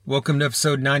Welcome to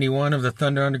episode 91 of the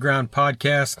Thunder Underground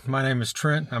podcast. My name is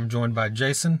Trent. I'm joined by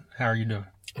Jason. How are you doing?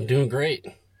 I'm doing great.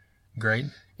 Great.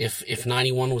 If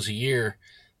 91 was a year,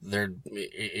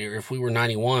 if we were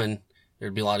 91,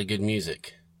 there'd be a lot of good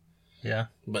music. Yeah.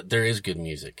 But there is good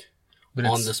music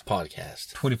on this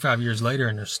podcast. 25 years later,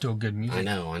 and there's still good music. I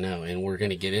know. And we're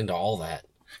going to get into all that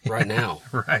right now.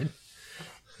 Right.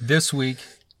 This week,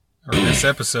 or this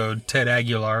episode, Ted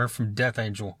Aguilar from Death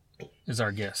Angel is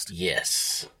our guest.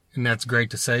 Yes. And that's great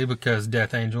to say because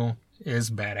Death Angel is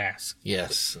badass.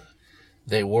 Yes.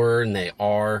 They were and they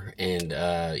are, and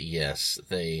yes,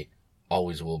 they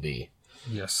always will be.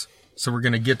 Yes. So we're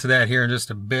going to get to that here in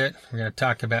just a bit. We're going to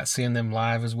talk about seeing them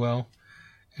live as well.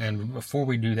 And before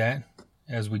we do that,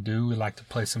 as we do, we'd like to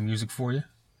play some music for you.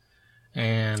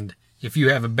 And if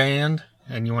you have a band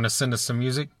and you want to send us some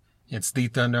music, it's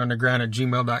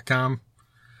thethunderunderground@gmail.com.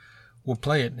 We'll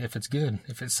play it if it's good.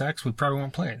 If it sucks, we probably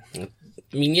won't play it.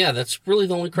 I mean, yeah, that's really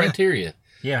the only criteria.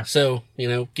 Yeah. So,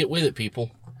 get with it,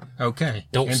 people. Okay.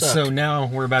 Don't and suck. So now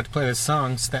we're about to play this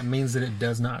song, so that means that it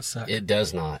does not suck. It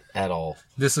does not at all.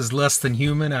 This is Less Than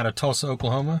Human out of Tulsa,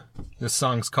 Oklahoma. This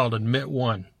song's called Admit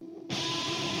One.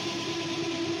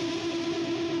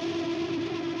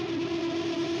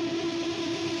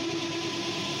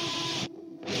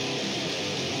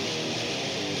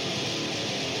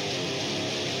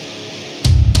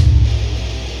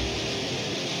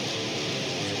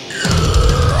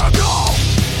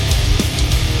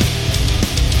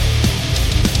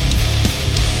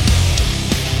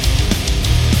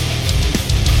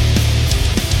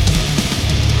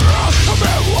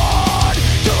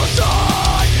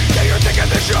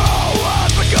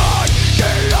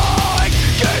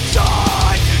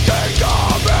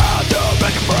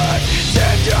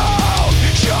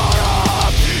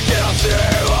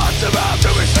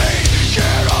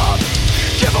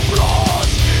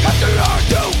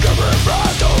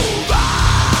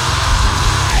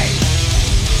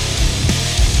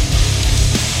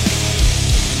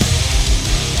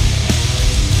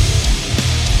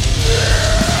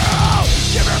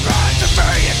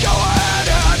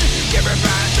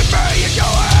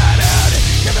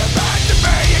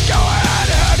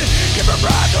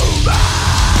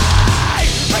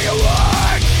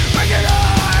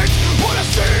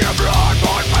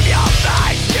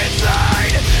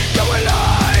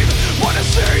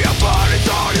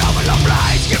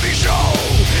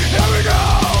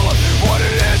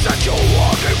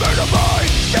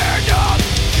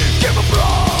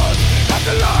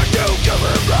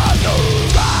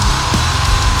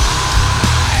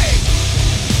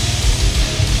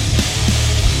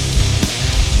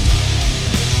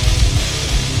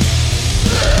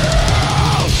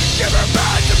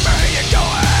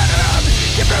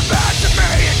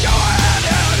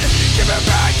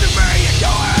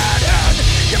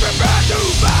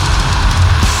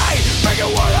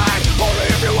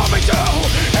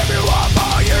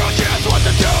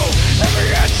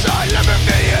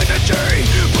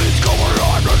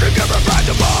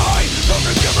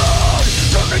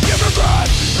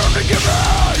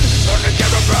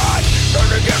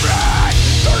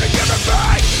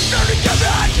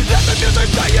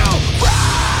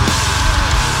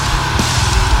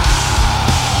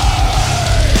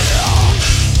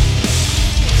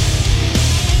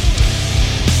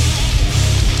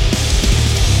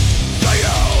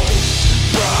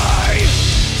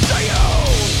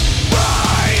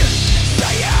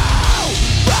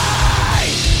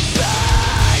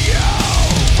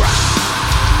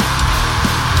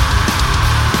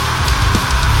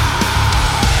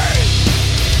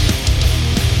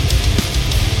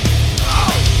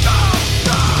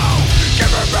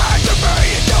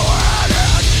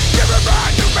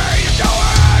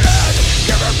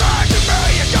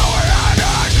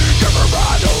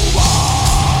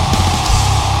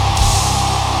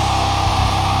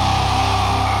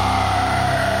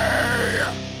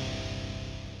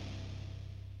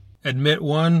 Admit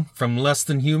One from Less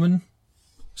Than Human,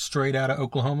 straight out of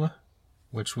Oklahoma,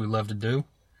 which we love to do.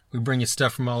 We bring you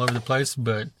stuff from all over the place,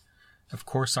 but of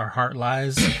course our heart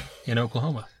lies in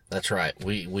Oklahoma. That's right.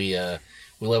 We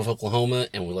love Oklahoma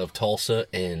and we love Tulsa,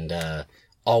 and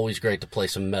always great to play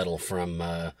some metal from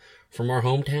our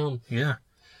hometown. Yeah.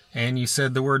 And you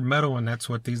said the word metal, and that's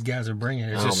what these guys are bringing.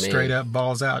 It's just straight up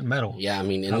balls out metal. Yeah, I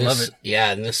mean, love it.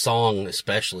 Yeah, and this song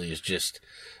especially is just,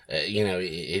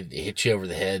 it hits you over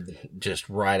the head just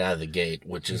right out of the gate,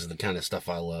 which is the kind of stuff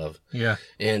I love. Yeah.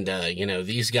 And,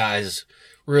 these guys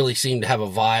really seem to have a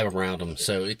vibe around them.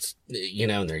 So it's,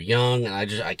 and they're young, and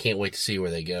I can't wait to see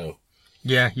where they go.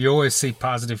 Yeah, you always see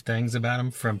positive things about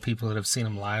them from people that have seen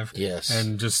them live. Yes.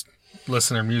 And just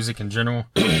listen to their music in general.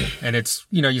 And it's,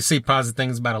 you see positive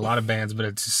things about a lot of bands, but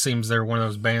it just seems they're one of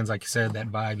those bands, like you said,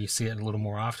 that vibe, you see it a little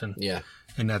more often. Yeah.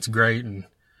 And that's great. And,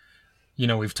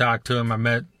 we've talked to them. I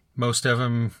met most of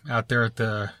them out there at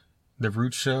the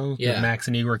Roots show, the Max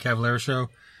and Igor Cavallero show.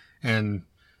 And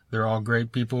they're all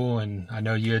great people. And I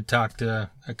know you had talked to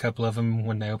a couple of them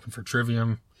when they opened for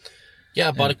Trivium. Yeah,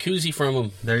 I bought a koozie from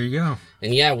them. There you go.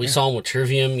 And we saw them with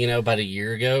Trivium, about a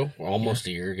year ago, or almost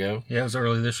a year ago. Yeah, it was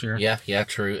early this year. Yeah,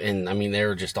 true. And I mean, they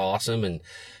were just awesome. And,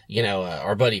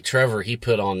 our buddy Trevor, he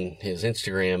put on his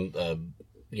Instagram, a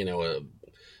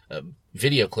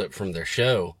video clip from their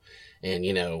show. And,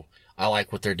 I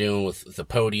like what they're doing with the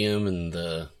podium and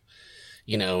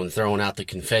and throwing out the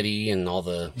confetti and all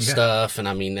the stuff. And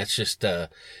I mean, that's just, they're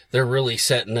really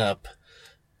setting up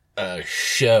a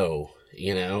show.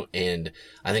 And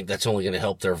I think that's only going to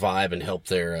help their vibe and help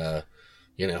their,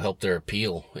 help their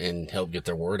appeal and help get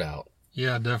their word out.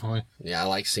 Yeah, definitely. Yeah, I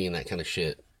like seeing that kind of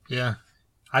shit. Yeah.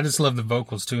 I just love the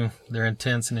vocals too. They're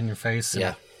intense and in your face.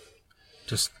 And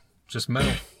just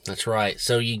metal. That's right.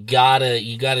 So you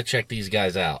gotta check these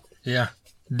guys out. Yeah.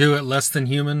 Do It Less Than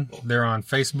Human. They're on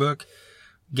Facebook.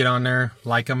 Get on there,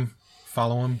 like them,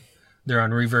 follow them. They're on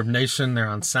Reverb Nation. They're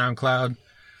on SoundCloud.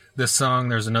 This song,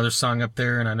 there's another song up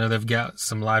there, and I know they've got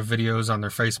some live videos on their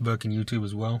Facebook and YouTube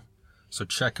as well. So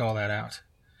check all that out.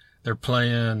 They're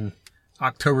playing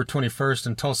October 21st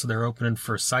in Tulsa. They're opening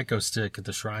for Psycho Stick at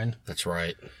the Shrine. That's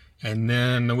right. And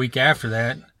then the week after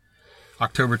that,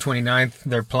 October 29th,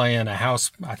 they're playing a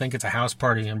house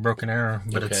party in Broken Arrow,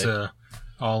 but it's a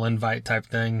all invite type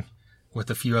thing with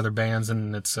a few other bands,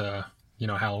 and it's a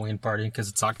Halloween party because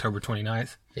it's October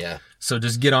 29th. Yeah. So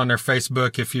just get on their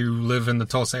Facebook if you live in the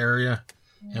Tulsa area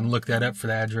and look that up for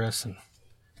the address and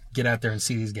get out there and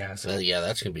see these guys. Yeah,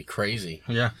 that's going to be crazy.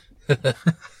 Yeah.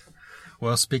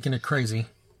 Well, speaking of crazy,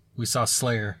 we saw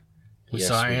Slayer. We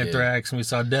saw Anthrax, and we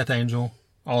saw Death Angel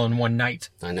all in one night.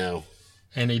 I know.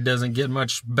 And it doesn't get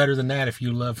much better than that if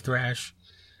you love thrash,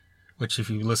 which if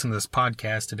you listen to this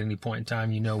podcast at any point in time,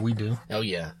 we do. Oh,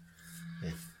 yeah.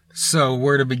 So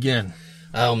where to begin?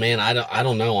 Oh man, I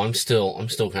don't know. I'm still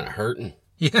kind of hurting.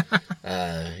 Yeah.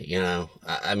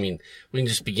 I mean, we can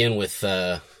just begin with,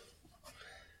 you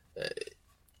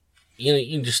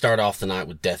can just start off the night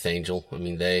with Death Angel. I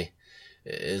mean,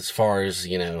 as far as,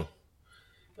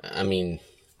 I mean,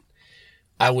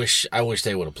 I wish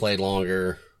they would have played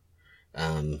longer.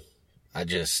 The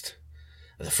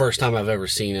first time I've ever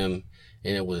seen them,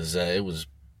 and it was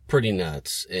pretty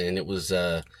nuts. And it was,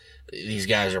 these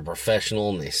guys are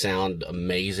professional and they sound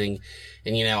amazing.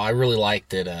 And, I really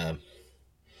liked it,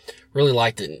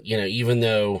 even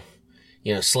though,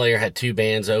 Slayer had two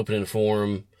bands opening for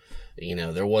them,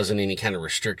 there wasn't any kind of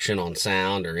restriction on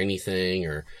sound or anything,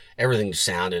 or everything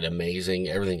sounded amazing.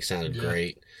 Everything sounded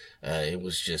great. It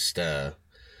was just, and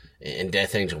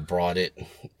Death Angel brought it,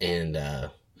 and,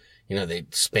 they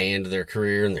spanned their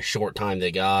career in the short time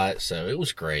they got. So it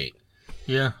was great.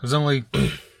 Yeah. It was only,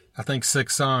 I think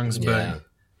 6 songs, but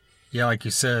yeah, like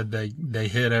you said, they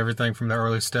hit everything from the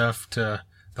early stuff to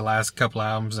the last couple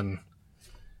albums, and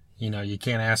you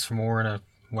can't ask for more in a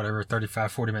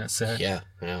 35-40 minute set. Yeah.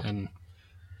 And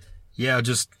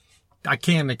I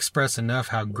can't express enough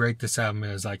how great this album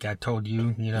is. Like I told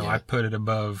you, I put it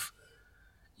above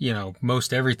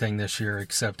most everything this year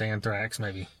except Anthrax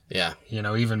maybe. Yeah.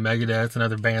 Even Megadeth and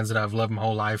other bands that I've loved my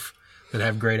whole life that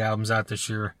have great albums out this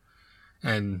year.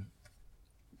 And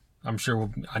I'm sure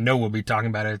I know we'll be talking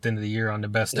about it at the end of the year on the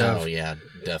best of. Oh, yeah,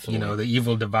 definitely. The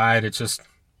Evil Divide, it's just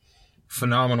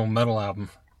phenomenal metal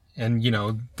album. And,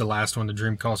 the last one, The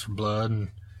Dream Calls for Blood, and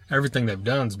everything they've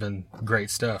done's been great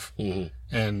stuff. Mm-hmm.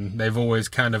 And they've always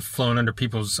kind of flown under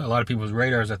a lot of people's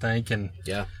radars, I think. And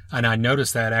I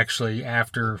noticed that actually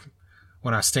after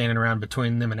when I was standing around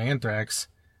between them and Anthrax,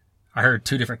 I heard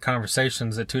 2 different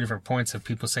conversations at 2 different points of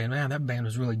people saying, man, that band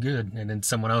was really good. And then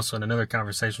someone else in another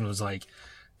conversation was like,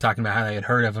 talking about how they had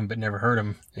heard of them but never heard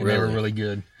them, and they were really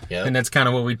good. Yep. And that's kind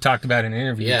of what we talked about in the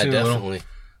interview too. Yeah, definitely.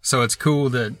 So it's cool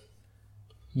that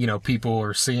people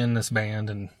are seeing this band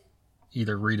and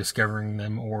either rediscovering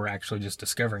them or actually just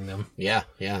discovering them. Yeah.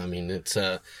 I mean, it's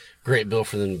a great bill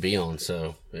for them to be on,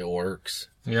 so it works.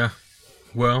 Yeah.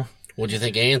 Well, what'd you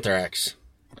think of Anthrax?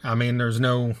 I mean, there's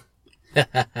no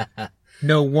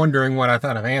wondering what I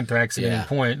thought of Anthrax at any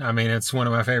point. I mean, it's one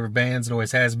of my favorite bands. It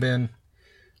always has been.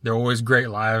 They're always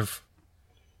great live.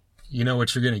 You know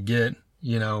what you're going to get,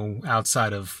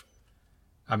 outside of,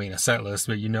 a set list,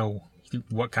 but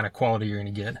what kind of quality you're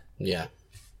going to get. Yeah.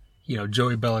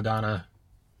 Joey Belladonna,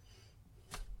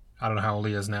 I don't know how old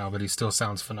he is now, but he still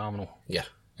sounds phenomenal. Yeah.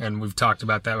 And we've talked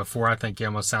about that before. I think he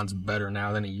almost sounds better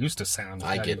now than he used to sound.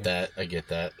 I get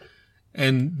that.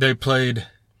 And they played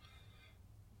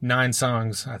 9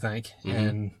 songs, I think,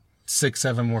 and 6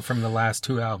 of them were from the last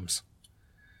 2 albums,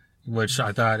 which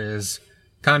I thought is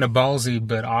kind of ballsy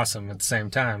but awesome at the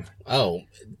same time. Oh,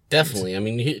 definitely. I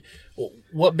mean,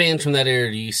 what bands from that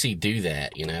era do you see do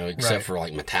that, you know, except for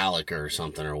like Metallica or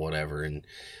something or whatever?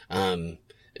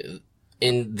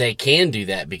 And they can do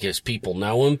that because people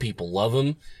know them, people love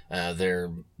them. They're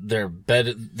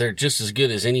better. They're just as good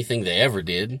as anything they ever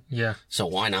did. Yeah. So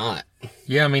why not?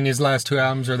 Yeah. I mean, his last 2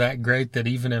 albums are that great that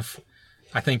even if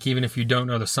you don't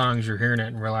know the songs, you're hearing it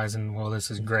and realizing, well,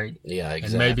 this is great. Yeah,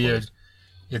 exactly. And maybe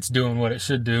it's doing what it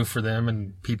should do for them,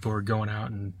 and people are going out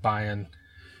and buying,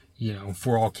 you know,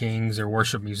 For All Kings or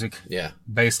worship music. Yeah.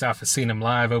 Based off of seeing him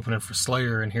live opening for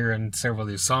Slayer and hearing several of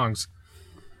these songs.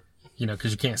 You know,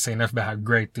 because you can't say enough about how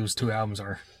great those 2 albums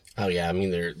are. Oh yeah, I mean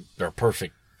they're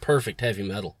perfect heavy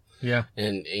metal. Yeah,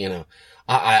 and you know,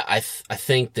 I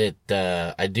think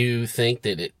that I do think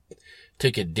that it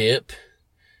took a dip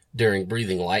during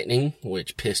Breathing Lightning,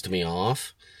 which pissed me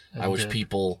off. I wish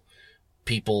people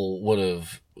would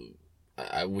have.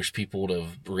 I wish people would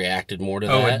have reacted more to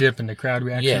that. Oh, a dip in the crowd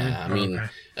reaction. Yeah, I mean,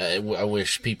 I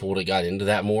wish people would have got into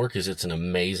that more because it's an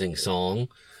amazing song.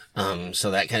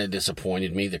 So that kind of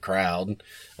disappointed me, the crowd.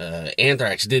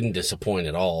 Anthrax didn't disappoint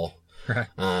at all. Right.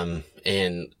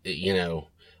 And, you know,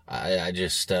 I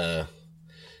just, and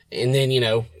then, you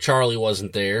know, Charlie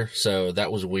wasn't there, so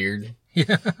that was weird.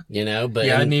 Yeah. You know, but.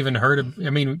 Yeah, I hadn't even heard of, I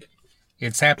mean,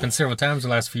 it's happened several times the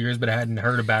last few years, but I hadn't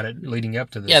heard about it leading up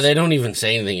to this. Yeah, they don't even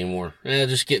say anything anymore.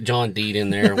 Just get John Deed in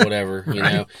there, whatever, right. You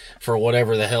know, for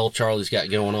whatever the hell Charlie's got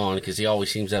going on, because he always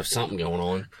seems to have something going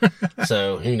on.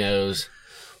 So, who knows?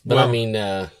 But well, I mean,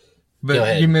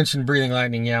 but you mentioned Breathing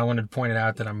Lightning. Yeah, I wanted to point it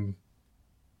out that I'm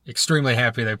extremely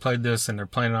happy they played this and they're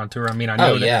playing it on tour. I mean, I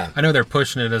know they're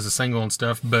pushing it as a single and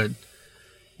stuff, but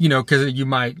you know, because you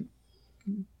might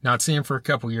not see them for a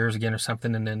couple years again or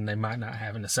something, and then they might not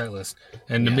have in the set list.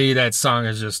 And to me, that song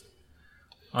is just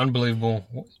unbelievable.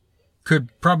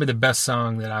 Probably the best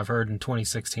song that I've heard in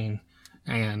 2016,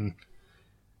 and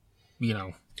you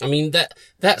know, I mean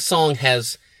that song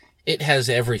has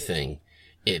everything.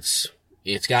 It's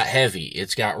got heavy,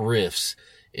 it's got riffs,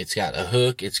 it's got a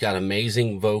hook, it's got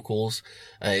amazing vocals,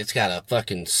 it's got a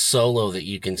fucking solo that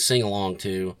you can sing along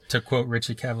to. To quote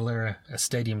Richie Cavalier, a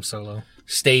stadium solo.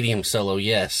 Stadium solo,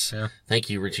 yes. Yeah.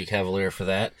 Thank you, Richie Cavalier, for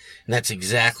that. And that's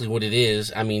exactly what it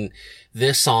is. I mean,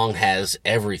 this song has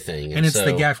everything. And it's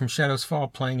the guy from Shadows Fall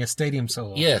playing a stadium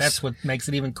solo. Yes. That's what makes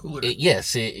it even cooler.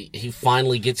 He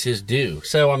finally gets his due.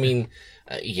 So, I mean,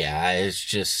 it's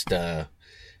just...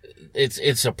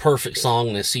 It's a perfect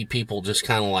song to see people just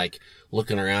kind of like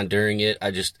looking around during it.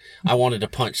 I wanted to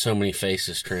punch so many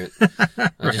faces, Trent.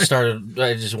 I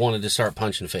just wanted to start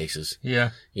punching faces. Yeah.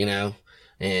 You know,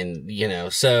 and you know,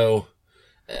 so,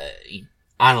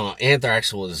 I don't know.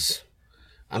 Anthrax was,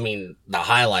 I mean, the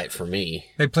highlight for me.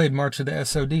 They played March of the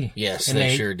SOD. Yes,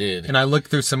 they sure did. And I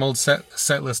looked through some old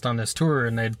set list on this tour,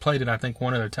 and they'd played it, I think,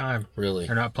 one at a time. Really?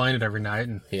 They're not playing it every night.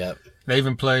 And yep. They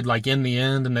even played like In the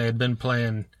End, and they hadn't been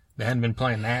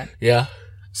playing that. Yeah.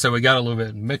 So we got a little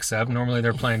bit mix up. Normally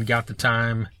they're playing Got the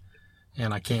Time,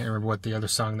 and I can't remember what the other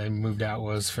song they moved out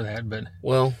was for that, but.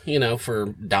 Well, you know,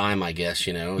 for Dime, I guess,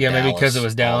 you know. Yeah, Dallas, maybe because it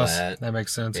was Dallas. That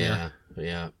makes sense.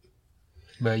 Yeah.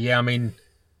 But yeah, I mean,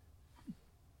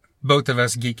 both of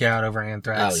us geek out over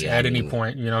Anthrax at any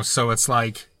point, you know, so it's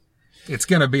like, it's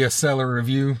going to be a stellar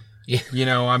review. Yeah. You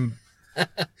know, I'm.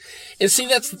 And see,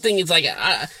 that's the thing. It's like,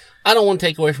 I don't want to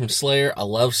take away from Slayer. I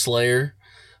love Slayer.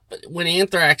 But when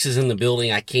Anthrax is in the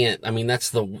building, I can't. I mean,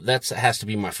 that has to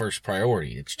be my first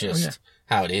priority. It's just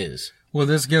how it is. Well,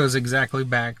 this goes exactly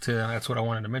back to, that's what I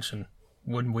wanted to mention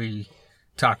when we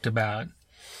talked about,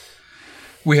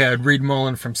 we had Reed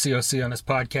Mullen from COC on his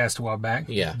podcast a while back.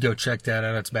 Yeah. Go check that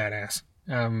out. It's badass.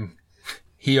 The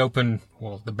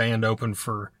band opened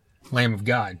for Lamb of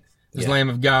God. Because Lamb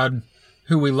of God,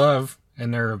 who we love,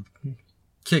 and they're a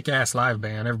kick-ass live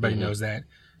band. Everybody knows that.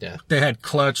 Yeah. They had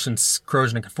Clutch and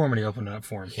Corrosion of Conformity opening up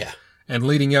for him. Yeah. And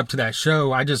leading up to that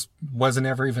show, I just wasn't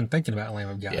ever even thinking about Lamb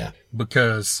of God. Yeah.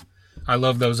 Because I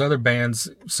love those other bands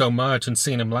so much, and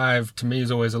seeing them live, to me, is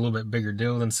always a little bit bigger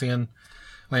deal than seeing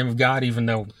Lamb of God, even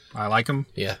though I like them.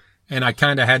 Yeah. And I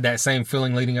kind of had that same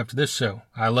feeling leading up to this show.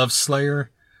 I love Slayer.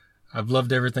 I've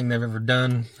loved everything they've ever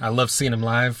done. I love seeing them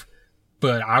live.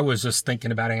 But I was just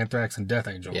thinking about Anthrax and Death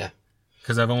Angel. Yeah.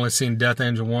 Because I've only seen Death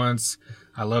Angel once.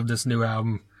 I love this new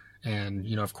album. And,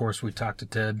 you know, of course, we talked to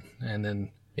Ted. And then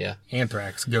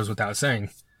Anthrax goes without saying.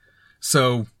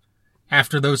 So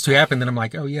after those two happened, then I'm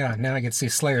like, oh yeah, now I get to see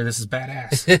Slayer. This is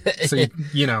badass. So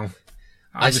you know,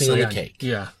 icing on the cake.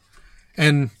 Yeah,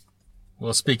 and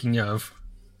well, speaking of,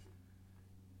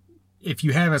 if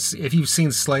you've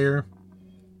seen Slayer,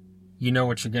 you know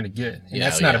what you're gonna get, and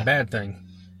that's not a bad thing.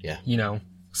 Yeah, you know,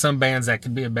 some bands that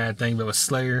could be a bad thing, but with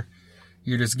Slayer,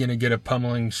 you're just gonna get a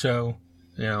pummeling show.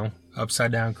 You know,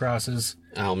 upside down crosses.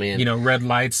 Oh man, you know, red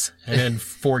lights, and then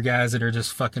 4 guys that are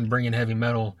just fucking bringing heavy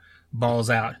metal balls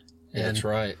out. And that's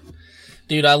right,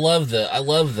 dude. I love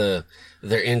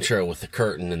their intro with the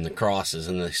curtain and the crosses,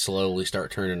 and they slowly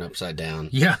start turning upside down.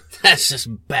 Yeah, that's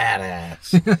just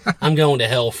badass. I'm going to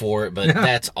hell for it, but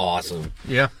that's awesome.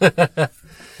 Yeah.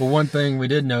 Well, one thing we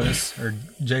did notice, or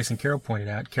Jason Carroll pointed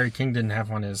out, Kerry King didn't have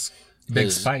on his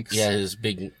big spikes. Yeah, his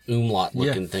big umlaut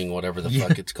looking thing, whatever the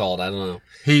fuck it's called. I don't know.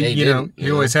 He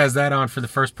always has that on for the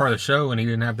first part of the show, and he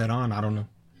didn't have that on. I don't know.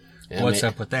 Yeah, what's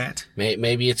up with that?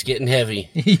 Maybe it's getting heavy.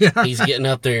 Yeah. He's getting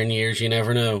up there in years. You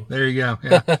never know. There you go.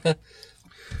 Yeah.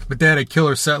 But they had a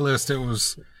killer set list. It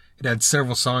had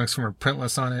several songs from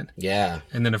Repentless on it. Yeah.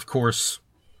 And then, of course,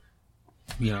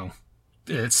 you know,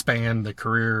 it spanned the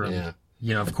career. And,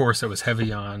 you know, of course, it was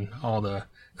heavy on all the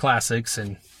classics.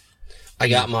 And I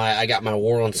got my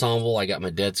War Ensemble. I got my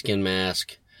Dead Skin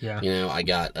Mask. Yeah. You know, I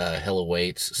got Hell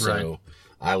Awaits. So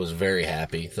I was very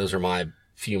happy. Those are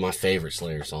few of my favorite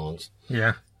Slayer songs.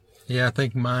 Yeah. Yeah, I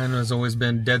think mine has always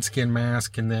been Dead Skin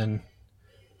Mask, and then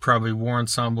probably War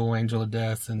Ensemble, Angel of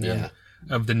Death, and then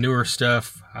of the newer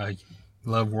stuff, I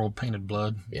love World Painted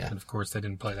Blood. Yeah. And of course, they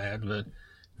didn't play that, but did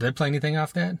they play anything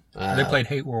off that? They played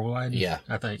Hate Worldwide. Yeah.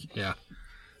 I think, yeah.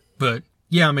 But,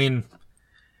 yeah, I mean,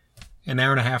 an hour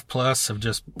and a half plus of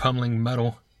just pummeling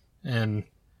metal, and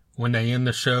when they end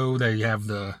the show, they have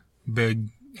the big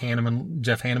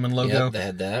Jeff Hanneman logo. Yep, they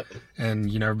had that.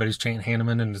 And, you know, everybody's chanting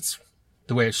Hanneman, and it's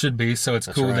the way it should be, so it's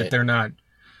cool that they're not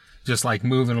just like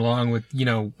moving along with, you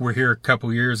know, we're here a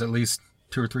couple years, at least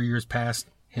 2 or 3 years past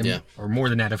him, or more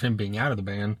than that, of him being out of the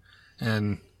band,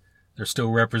 and they're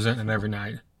still representing it every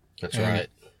night. That's right.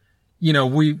 You know,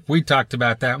 we talked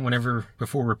about that when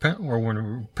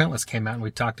Repentless came out, and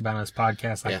we talked about it on this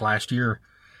podcast last year,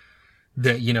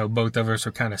 that, you know, both of us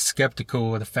are kind of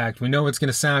skeptical of the fact we know it's going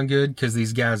to sound good because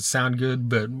these guys sound good,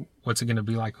 but what's it going to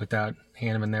be like without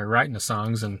Hanneman there writing the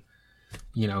songs? And,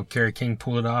 you know, Kerry King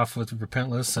pulled it off with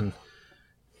Repentless, and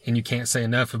you can't say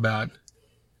enough about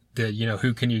that. You know,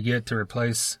 who can you get to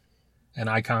replace an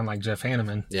icon like Jeff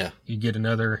Hanneman? Yeah. You get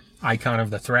another icon of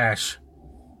the thrash,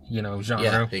 you know, genre.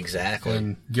 Yeah, exactly.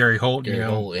 And Gary Holt,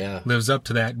 lives up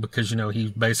to that because, you know,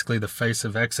 he's basically the face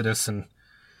of Exodus, and,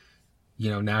 you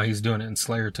know, now he's doing it in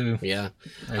Slayer too. Yeah.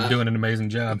 And doing an amazing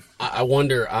job. I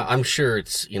wonder, I'm sure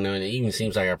it's, you know, and it even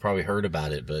seems like I probably heard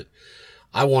about it, but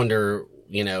I wonder,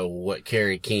 you know, what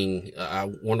Kerry King,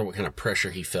 I wonder what kind of pressure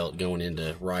he felt going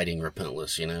into writing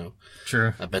Repentless, you know?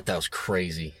 Sure. I bet that was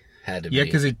crazy. Had to be. Yeah,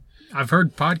 because I've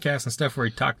heard podcasts and stuff where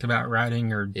he talked about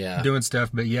writing or doing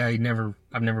stuff, but I've never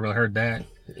really heard that.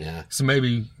 Yeah. So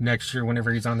maybe next year,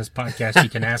 whenever he's on this podcast, you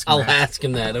can ask him I'll ask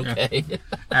him that, okay.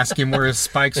 Ask him where his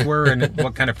spikes were and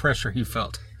what kind of pressure he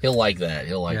felt. He'll like that.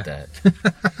 that.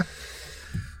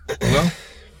 Well,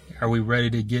 are we ready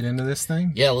to get into this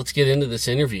thing? Yeah, let's get into this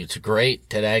interview. It's great.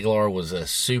 Ted Aguilar was a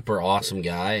super awesome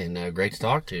guy and great to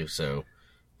talk to, so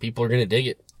people are going to dig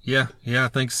it. Yeah, I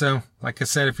think so. Like I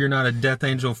said, if you're not a Death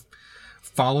Angel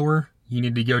follower, you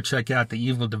need to go check out The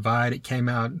Evil Divide. It came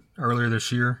out earlier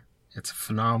this year. It's a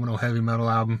phenomenal heavy metal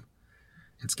album.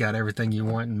 It's got everything you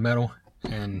want in metal,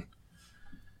 and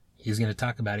he's going to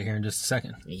talk about it here in just a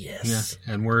second. Yes.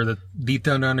 Yeah. And we're the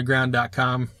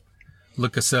TheThunderUnderground.com.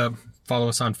 Look us up. Follow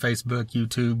us on Facebook,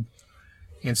 YouTube,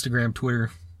 Instagram,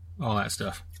 Twitter, all that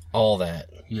stuff. All that.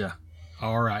 Yeah.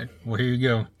 All right. Well, here you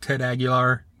go. Ted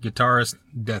Aguilar, guitarist,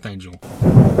 Death Angel.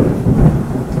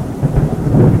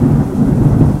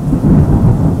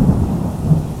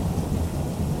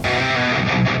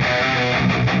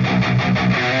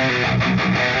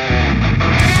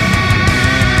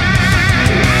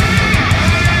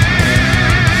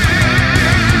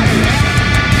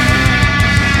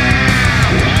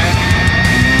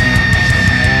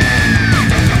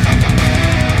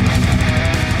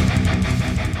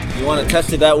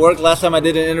 Tested that work. Last time I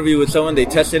did an interview with someone, they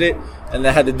tested it and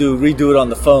they had to redo it on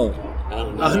the phone.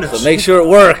 Oh, no. So make sure it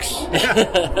works.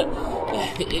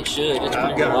 It should. It's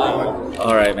pretty reliable.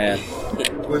 All right, man.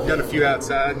 We've got a few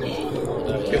outside.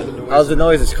 How's the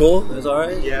noise? It's cool? It's all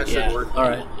right? Yeah, it should work. All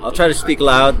right. I'll try to speak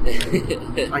loud.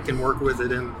 I can work with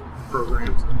it in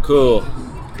programs. Cool.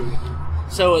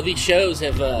 So these shows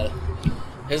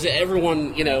has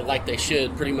everyone, you know, like they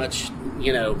should, pretty much,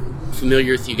 you know,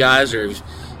 familiar with you guys, or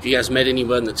Have you guys met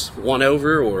anyone that's won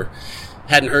over or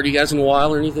hadn't heard you guys in a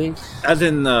while or anything? As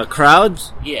in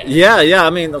crowds? Yeah.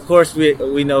 I mean, of course,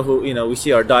 we know who, we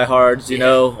see our diehards,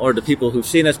 or the people who've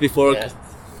seen us before,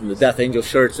 from the Death Angel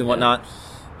shirts and whatnot.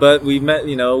 But we met,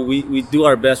 we do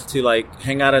our best to like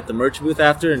hang out at the merch booth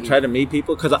after and try to meet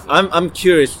people, because I'm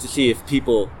curious to see if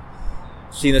people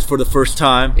seen us for the first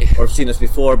time or seen us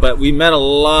before. But we met a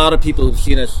lot of people who've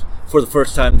seen us for the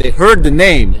first time. They heard the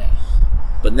name,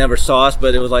 but never saw us.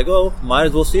 But it was like, oh, might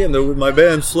as well see them. They're with my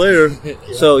band Slayer.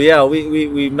 So yeah,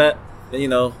 we met. We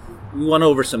won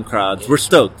over some crowds. We're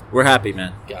stoked. We're happy,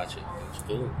 man. Gotcha.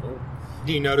 Cool.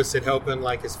 Do you notice it helping,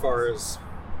 like as far as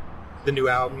the new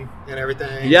album and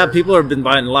everything? Yeah, people have been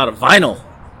buying a lot of vinyl.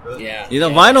 Yeah.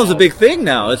 Vinyl's a big thing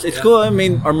now. It's cool. I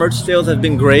mean, our merch sales have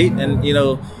been great, and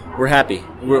we're happy.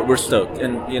 We're stoked,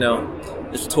 and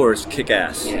this tour is kick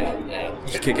ass. Yeah.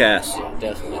 It's kick ass. Yeah,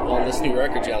 definitely. Well, this new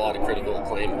record got a lot of critical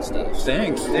acclaim and stuff.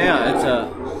 Thanks.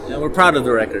 Yeah, we're proud of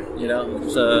the record.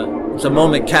 It's a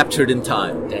moment captured in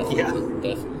time.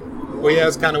 Definitely. Well, yeah,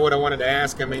 that's kind of what I wanted to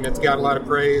ask. I mean, it's got a lot of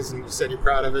praise, and you said you're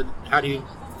proud of it. How do you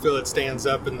feel it stands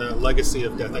up in the legacy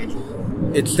of Death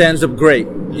Angel? It stands up great.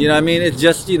 It's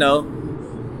just,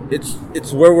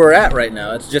 it's where we're at right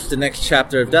now. It's just the next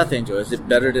chapter of Death Angel. Is it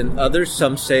better than others?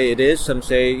 Some say it is. Some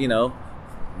say,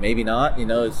 maybe not.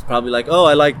 It's probably like, oh,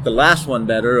 I like the last one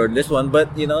better or this one. But,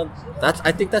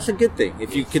 I think that's a good thing.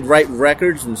 If you could write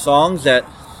records and songs that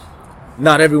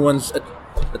not everyone's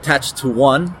attached to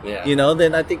one,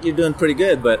 then I think you're doing pretty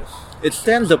good. But it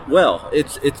stands up well.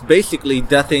 It's basically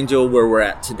Death Angel where we're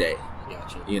at today.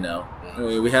 Gotcha.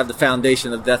 We have the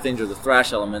foundation of Death Angel, the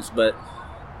thrash elements, but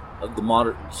of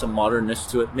the some modernness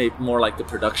to it, maybe more like the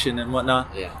production and whatnot.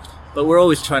 Yeah. But we're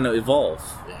always trying to evolve.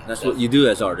 Yeah, that's definitely. what you do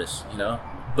as artists,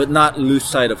 but not lose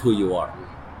sight of who you are.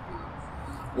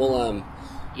 Well,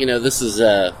 this is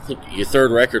your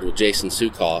third record with Jason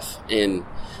Suecof, and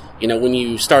when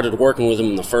you started working with him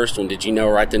in the first one, did you know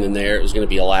right then and there it was going to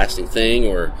be a lasting thing,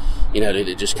 or did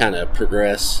it just kind of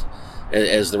progress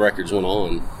as the records went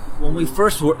on? When we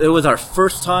it was our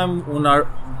first time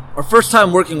our first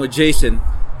time working with Jason.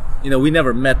 We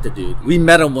never met the dude. We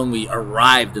met him when we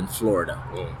arrived in Florida.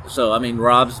 Yeah. So, I mean,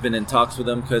 Rob's been in talks with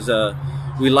him because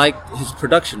we liked his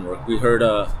production work. We heard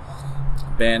a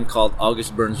band called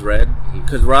August Burns Red,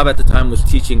 because Rob at the time was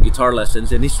teaching guitar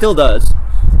lessons, and he still does.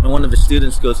 And one of his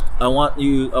students goes, I want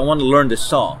to learn this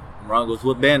song. And Rob goes,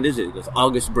 what band is it? He goes,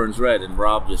 August Burns Red. And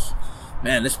Rob just,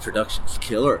 man, this production's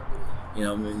killer.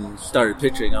 Started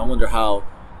picturing, I wonder how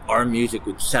our music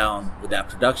would sound with that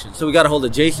production. So we got a hold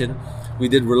of Jason. We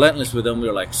did Relentless with him. We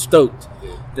were like stoked.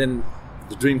 Then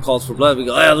the Dream Calls for Blood. We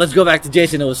go, oh, let's go back to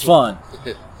Jason. It was fun.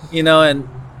 And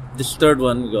this third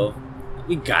one, we go,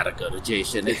 we gotta go to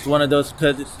Jason. It's one of those,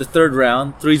 because it's the third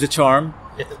round. Three's a charm.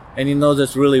 And he knows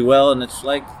us really well. And it's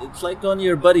like going to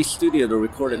your buddy's studio to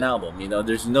record an album.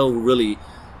 There's no really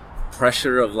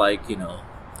pressure of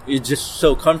you're just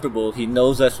so comfortable. He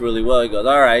knows us really well. He goes,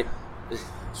 all right,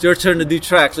 it's your turn to do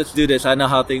tracks. Let's do this. I know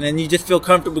how things. And you just feel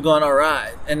comfortable going, all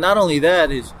right. And not only that,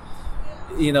 his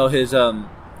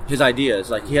ideas.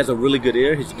 Like, he has a really good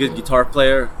ear. He's a good guitar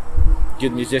player,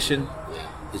 good musician.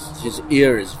 His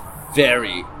ear is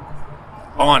very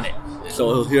on it.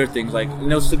 So he'll hear things like,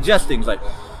 suggest things like,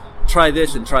 try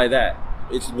this and try that.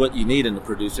 It's what you need in a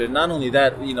producer. And not only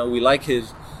that, we like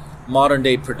his modern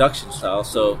day production style.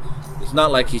 So it's not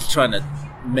like he's trying to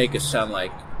make us sound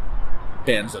like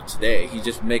bands of today. He's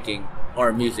just making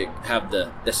our music have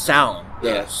the sound,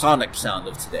 the sonic sound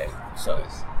of today. So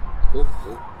Cool.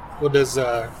 Well,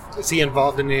 is he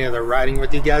involved in any of the writing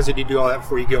with you guys, or do you do all that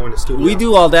before you go in the studio? we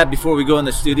do all that before we go in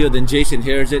the studio. Then Jason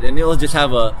hears it, and he'll just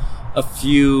have a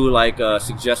few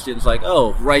suggestions, like,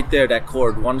 oh, right there, that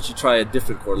chord, why don't you try a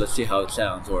different chord, let's see how it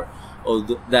sounds, or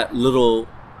that little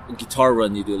guitar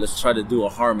run you do, let's try to do a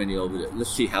harmony over it, let's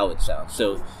see how it sounds.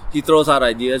 So he throws out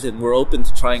ideas, and we're open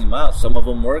to trying them out. Some of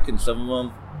them work and some of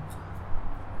them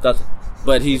doesn't,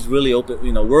 but he's really open.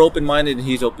 We're open-minded, and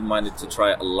he's open-minded to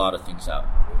try a lot of things out,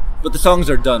 but the songs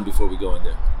are done before we go in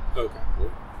there. Okay.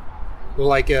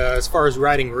 Well, as far as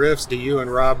writing riffs, do you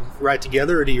and Rob write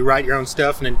together, or do you write your own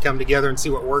stuff and then come together and see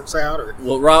what works out? Or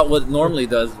what normally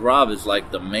does, Rob is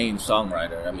like the main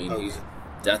songwriter. I mean, he's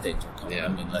Death Angel. Yeah. I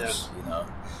mean, let's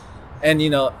and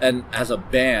and as a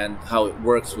band, how it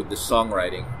works with the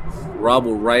songwriting, Rob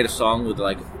will write a song with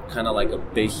kind of like a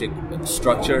basic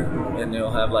structure, and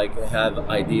he'll have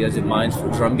ideas in mind for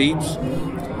drum beats,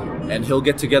 and he'll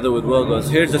get together with Will. Goes,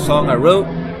 here's the song I wrote.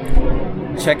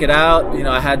 Check it out.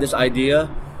 I had this idea,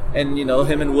 and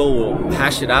him and Will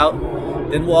hash it out.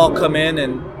 Then we'll all come in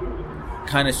and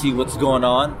kind of see what's going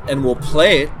on, and we'll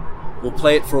play it, We'll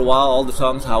play it for a while, all the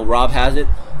songs, how Rob has it.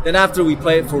 Then after we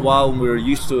play it for a while and we're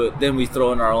used to it, then we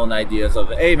throw in our own ideas of,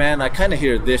 hey man, I kind of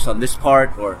hear this on this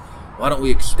part, or why don't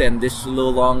we extend this a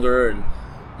little longer and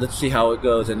let's see how it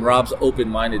goes. And Rob's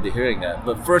open-minded to hearing that.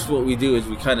 But first what we do is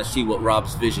we kind of see what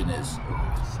Rob's vision is.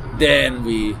 Then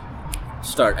we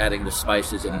start adding the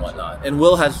spices and whatnot. And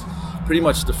Will has pretty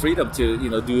much the freedom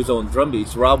to, do his own drum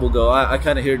beats. Rob will go, I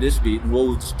kind of hear this beat, and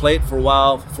we'll just play it for a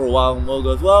while, and Will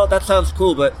goes, well, that sounds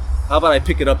cool, but how about I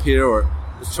pick it up here, or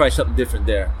let's try something different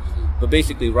there. But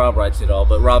basically, Rob writes it all,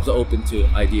 but Rob's open to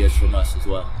ideas from us as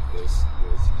well.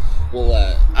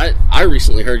 Well, I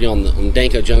recently heard you on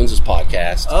Danko Jones's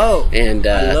podcast. Oh, and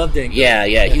I love Danko.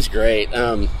 Yeah, he's great.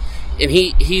 And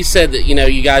he said that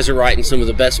you guys are writing some of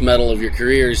the best metal of your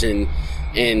careers and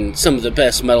some of the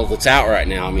best metal that's out right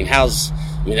now. I mean,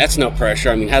 that's no pressure.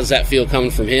 I mean, how does that feel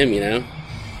coming from him?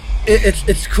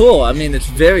 It's cool. I mean, it's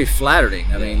very flattering.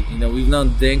 I mean, we've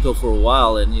known Danko for a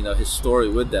while, and his story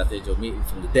with Death Angel, meeting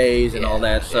from the days and all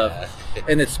that stuff,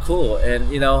 and it's cool. And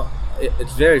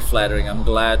it's very flattering. I'm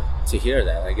glad to hear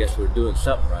that. I guess we're doing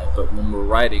something right. But when we're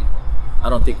writing, I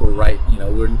don't think we're right.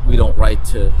 We don't write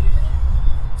to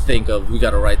think of we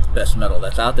got to write the best metal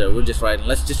that's out there. We're just writing.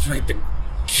 Let's just write the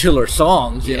killer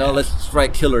songs. Let's just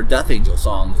write killer Death Angel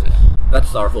songs.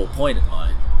 That's our whole point in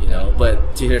mind.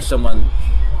 But to hear someone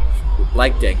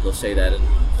like Danko say that and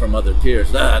from other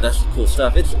peers, that's cool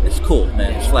stuff. It's cool,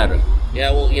 man. It's flattering.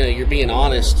 Yeah, well, you're being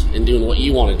honest and doing what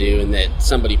you want to do, and that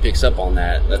somebody picks up on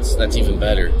that. That's even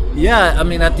better. Yeah, I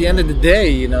mean, at the end of the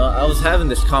day, I was having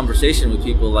this conversation with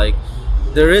people like,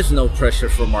 there is no pressure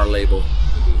from our label.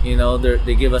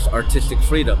 They give us artistic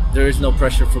freedom. There is no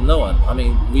pressure from no one. I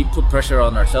mean, we put pressure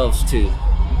on ourselves to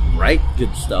write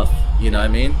good stuff. You know what I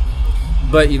mean?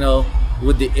 But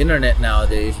with the internet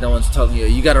nowadays, no one's telling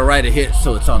you got to write a hit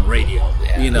so it's on radio.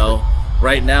 Yeah.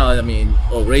 Right now, I mean,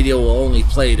 radio will only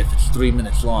play it if it's 3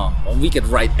 minutes long. Well, we could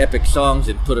write epic songs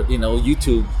and put it,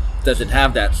 YouTube doesn't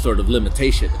have that sort of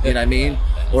limitation, you know what I mean?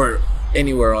 Or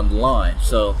anywhere on the line.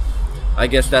 So I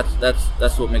guess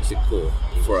that's what makes it cool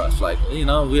for us. Like, we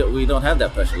don't have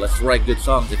that pressure. Let's write good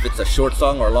songs. If it's a short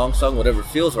song or a long song, whatever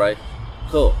feels right,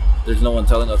 cool. There's no one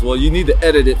telling us, well, you need to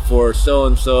edit it for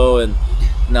so-and-so. And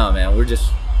no, man, we're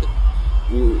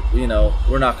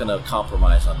not going to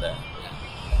compromise on that.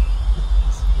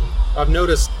 I've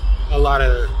noticed a lot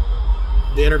of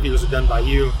the interviews are done by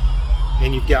you,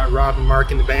 and you've got Rob and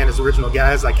Mark in the band as original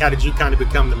guys. Like, how did you kind of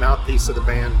become the mouthpiece of the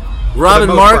band? Rob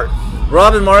and Mark,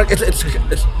 it's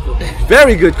a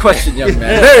very good question, young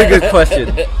man. Very good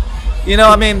question.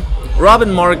 I mean, Rob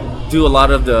and Mark do a lot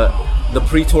of the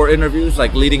pre-tour interviews,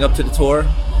 like leading up to the tour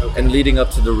and leading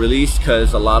up to the release,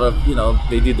 because a lot of,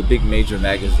 they do the big major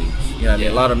magazines. I mean,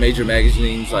 a lot of major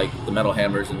magazines like the Metal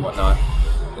Hammers and whatnot.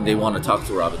 And they want to talk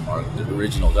to Rob and Mark, the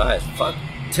original guys. Fuck,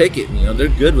 take it. They're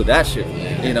good with that shit.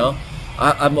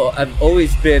 I've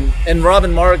always been, and Rob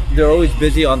and Mark, they're always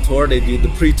busy on tour. They do the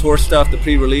pre-tour stuff, the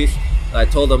pre-release. And I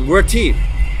told them, we're a team.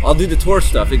 I'll do the tour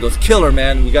stuff. He goes, killer,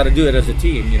 man. We got to do it as a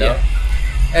team. Yeah.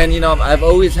 And I've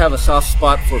always have a soft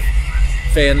spot for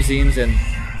fanzines and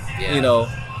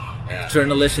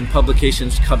journalists and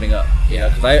publications coming up.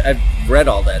 Because I've read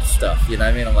all that stuff. You know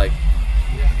what I mean? I'm like,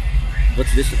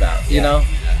 what's this about?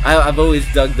 I've always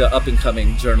dug the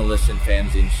up-and-coming journalists and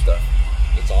fanzine stuff.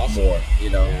 That's awesome. More,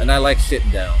 and I like sitting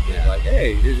down. Like,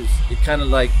 hey, it's kind of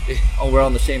like, we're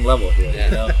on the same level here.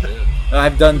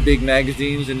 I've done big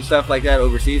magazines and stuff like that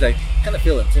overseas. I kind of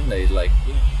feel intimidated, like,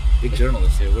 big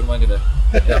journalists here. What am I gonna?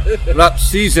 I'm not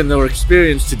seasoned or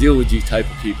experienced to deal with you type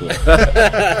of people.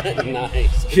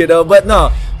 Nice. But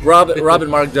no, Rob and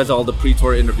Mark does all the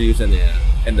pre-tour interviews and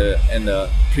the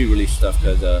pre-release stuff,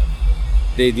 because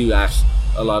they do ask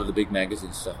a lot of the big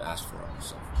magazine stuff. Ask for them.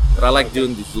 So. But I like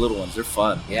doing these little ones. They're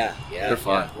fun. Yeah, they're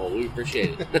fun. Yeah. Well, we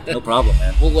appreciate it. No problem,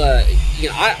 man. Well, I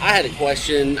had a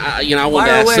question. I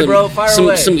wanted to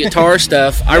ask some guitar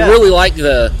stuff. Yeah. I really like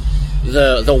the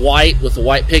white with the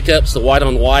white pickups, the white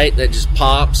on white that just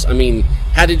pops. I mean,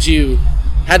 how did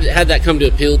that come to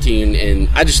appeal to you? And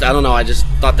I don't know. I just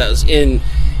thought that was in.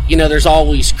 There's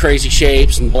always crazy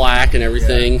shapes and black and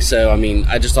everything. Yeah. So I mean,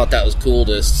 I just thought that was cool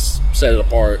to set it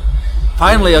apart.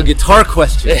 Finally, a guitar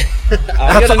question.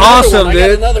 That's awesome,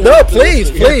 dude. No, please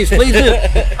do.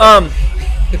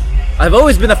 I've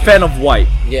always been a fan of white.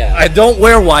 Yeah. I don't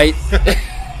wear white.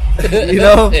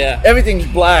 Yeah. Everything's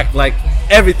black, like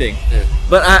everything. Yeah.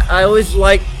 But I always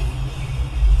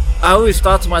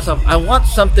thought to myself, I want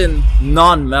something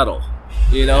non-metal.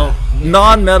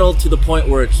 Non-metal to the point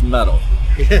where it's metal.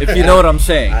 if you know what I'm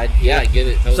saying. I get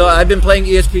it. Totally. So I've been playing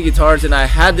ESP guitars, and I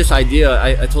had this idea.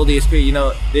 I told ESP, you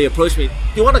know, they approached me. Do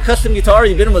you want a custom guitar?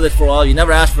 You've been with us for a while. You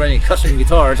never asked for any custom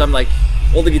guitars. I'm like,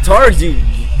 well, the guitars you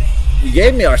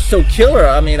gave me are so killer.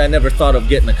 I mean, I never thought of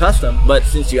getting a custom, but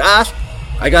since you asked,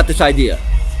 I got this idea.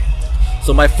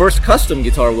 So my first custom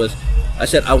guitar was, I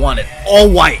said I want it all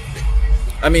white.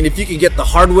 I mean, if you can get the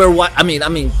hardware white, I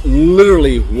mean,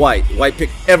 literally white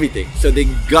pick everything. So they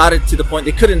got it to the point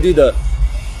they couldn't do the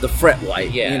fret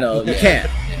white. Yeah. You know, you can't.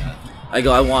 Yeah.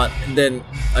 I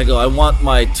want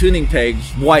my tuning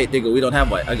pegs white. They go, we don't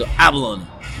have white. I go, abalone.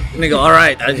 And they go, all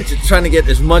right. I'm just trying to get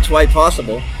as much white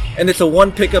possible. And it's a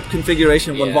one pickup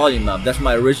configuration, one volume knob. That's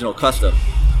my original custom.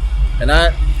 And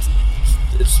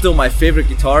it's still my favorite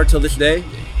guitar till this day.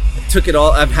 Took it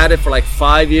all. I've had it for like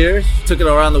 5 years. Took it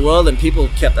around the world, and people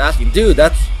kept asking, dude,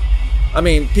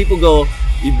 people go,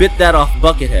 you bit that off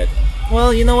Buckethead.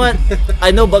 Well, you know what?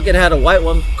 I know Buckethead had a white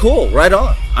one. Cool, right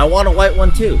on. I want a white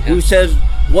one too. Yeah. Who says,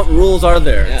 what rules are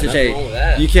there to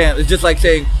say you can't? It's just like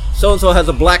saying so-and-so has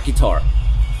a black guitar.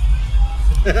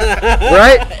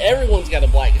 Right? Everyone's got a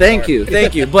black guitar.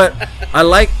 Thank you. But I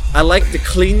like the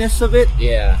cleanness of it.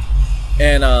 Yeah.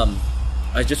 And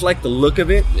I just like the look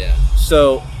of it. Yeah.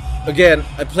 So again,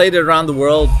 I played it around the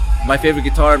world. My favorite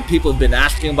guitar, and people have been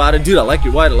asking about it. Dude, I like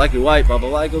your white, blah, blah,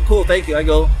 blah. I go, cool, thank you. I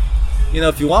go, you know,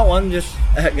 if you want one, just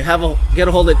get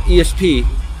a hold of ESP,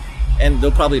 and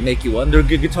they'll probably make you one. They're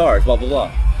good guitars, blah, blah,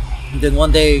 blah. And then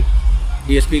one day,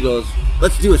 ESP goes,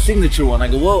 let's do a signature one. I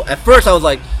go, whoa. At first, I was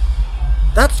like,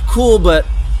 that's cool, but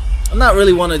I'm not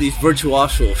really one of these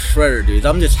virtuoso shredder dudes.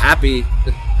 I'm just happy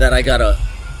that I got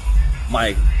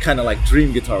my kind of like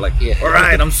dream guitar, like, all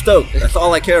right, I'm stoked. That's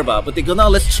all I care about. But they go, no,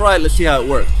 let's try it. Let's see how it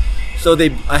works. So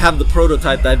I have the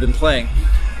prototype that I've been playing.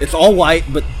 It's all white,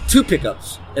 but 2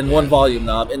 pickups and 1 volume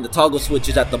knob, and the toggle switch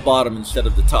is at the bottom instead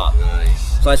of the top.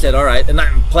 Nice. So I said, all right, and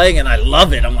I'm playing and I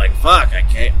love it. I'm like, fuck, I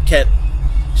can't.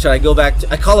 Should I go back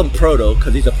to? I call him Proto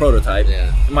because he's a prototype.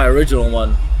 Yeah. My original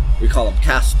one, we call him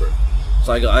Casper.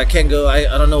 So I go, I can't go. I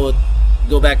don't know what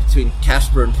go back between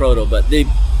Casper and Proto, but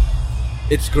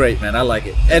it's great, man. I like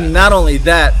it. Yeah. And not only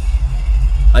that,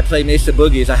 I play Mesa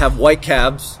Boogies. I have white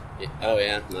cabs. Oh,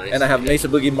 yeah. Nice. And I have Mesa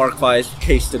Boogie Mark V's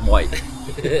cased in white.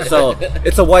 So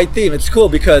it's a white theme. It's cool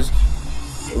because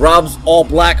Rob's all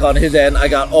black on his end. I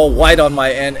got all white on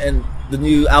my end. And the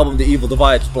new album, The Evil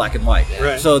Divide's black and white.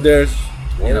 Right. So there's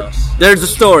a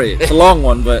story. It's a long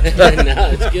one, but... No,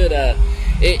 it's good.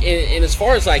 And as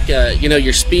far as like,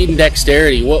 your speed and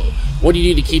dexterity, what do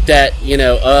you do to keep that,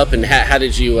 up, and how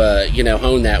did you,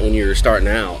 hone that when you were starting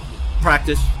out?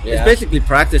 Practice. Yeah. It's basically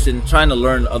practice and trying to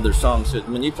learn other songs. So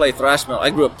when you play thrash metal,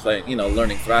 I grew up playing,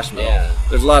 learning thrash metal. Yeah.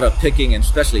 There's a lot of picking, and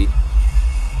especially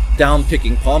down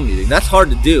picking palm muting. That's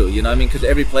hard to do, because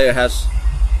every player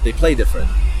they play different.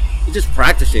 You're just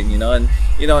practicing, and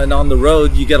on the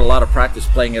road you get a lot of practice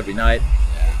playing every night,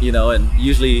 and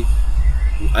usually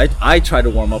I try to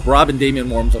warm up. Rob and Damien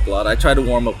warms up a lot. I try to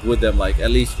warm up with them like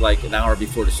at least like an hour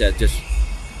before the set. Just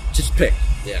pick.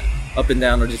 Yeah. Up and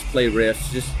down, or just play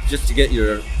riffs, just to get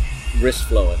your wrist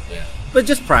flowing. Yeah. But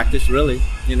just practice, really,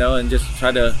 and just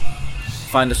try to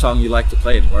find a song you like to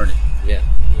play and learn it. Yeah.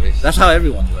 Nice. That's how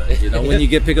everyone learns. When you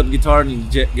pick up the guitar and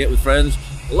you get with friends,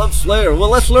 I love Slayer. Well,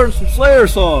 let's learn some Slayer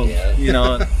songs.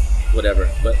 Yeah. And whatever.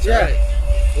 But yeah.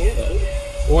 Cool.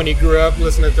 Well, when you grew up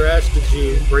listening to thrash,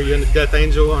 were you into Death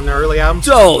Angel on the early albums?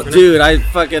 Oh, dude, I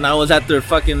was at their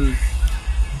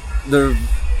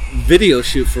video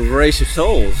shoot for Voracious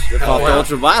Souls. They're called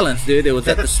Ultraviolence, dude. It was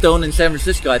at the Stone in San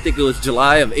Francisco. I think it was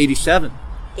July of '87.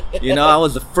 I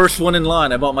was the first one in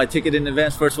line. I bought my ticket in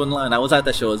advance, first one in line. I was at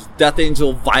that show. It was Death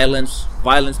Angel, Violence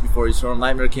Before You Storm,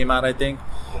 Nightmare came out, I think,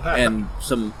 and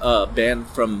some band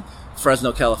from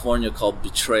Fresno, California called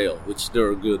Betrayal, which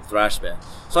they're a good thrash band.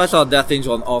 So I saw Death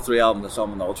Angel on all 3 albums. I saw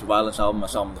them on the Ultraviolence album. I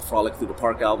saw them on the Frolic Through the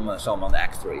Park album. I saw them on the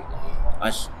Act 3.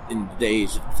 In the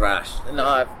days of thrash.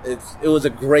 It was a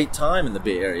great time in the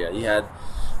Bay Area.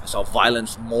 I saw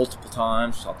Violence multiple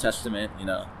times. Saw Testament,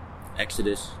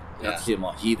 Exodus. Got to see them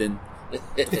all. Heathen,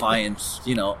 Defiance.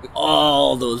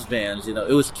 All those bands. It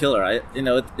was killer.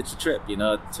 It's a trip.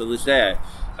 To this day,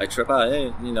 I trip out.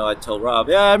 Hey, I tell Rob,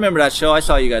 yeah, I remember that show. I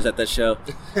saw you guys at that show.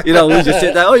 We just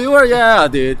sit there. Oh, you were? Yeah,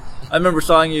 dude. I remember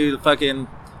sawing you.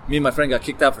 Me and my friend got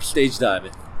kicked out for stage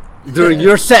diving during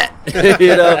your set.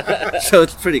 So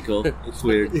it's pretty cool. It's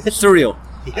weird. It's surreal.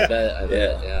 I bet.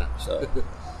 Yeah. So.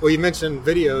 Well, you mentioned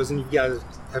videos, and you guys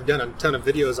have done a ton of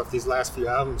videos off these last few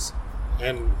albums.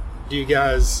 And are you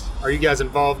guys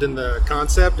involved in the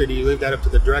concept, or do you leave that up to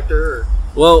the director? Or?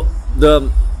 Well, the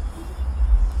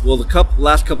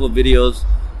last couple of videos,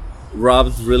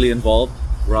 Rob's really involved.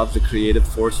 Rob's the creative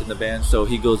force in the band, so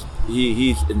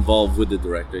he's involved with the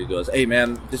director. He goes, "Hey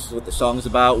man, this is what the song's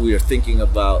about. We are thinking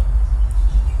about,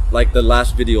 like the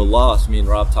last video, Lost, me and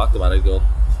Rob talked about it. I go,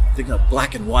 thinking of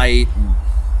black and white, and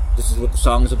this is what the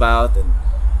song's about." And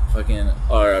fucking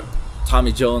our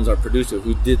Tommy Jones, our producer,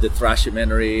 who did the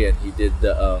Thrashumentary and he did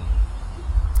the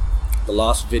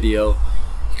Lost video,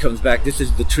 he comes back, "This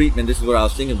is the treatment, this is what I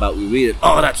was thinking about." We read it,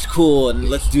 "Oh, that's cool, and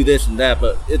let's do this and that."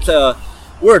 But it's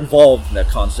we're involved in that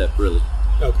concept, really.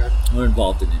 Okay. We're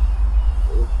involved in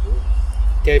it.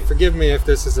 Okay, forgive me if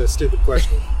this is a stupid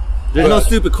question. There's no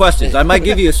stupid questions. I might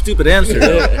give you a stupid answer,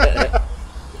 though.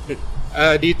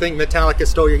 Do you think Metallica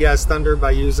stole your guys' thunder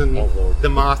by using the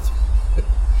Moth?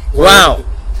 Wow.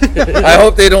 I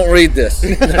hope they don't read this.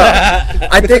 No.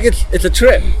 I think it's a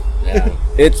trip. Yeah.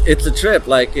 It's a trip.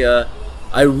 Like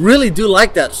I really do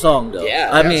like that song, though. Yeah,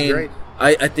 I that's mean, great.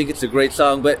 I think it's a great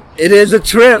song, but it is a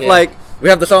trip. Yeah. Like we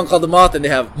have the song called "The Moth" and they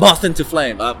have "Moth into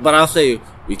Flame." But I'll say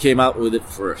we came out with it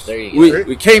first. There you go.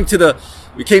 We came to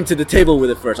the table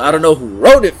with it first. I don't know who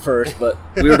wrote it first, but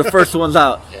we were the first ones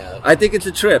out. Yeah. I think it's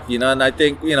a trip, you know, and I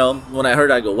think, you know, when I heard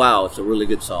it, I go, wow, it's a really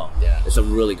good song. Yeah. It's a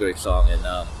really great song, and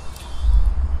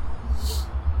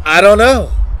I don't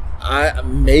know. I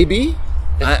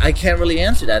can't really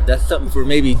answer that. That's something for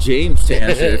maybe James to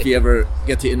answer if you ever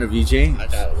get to interview James. I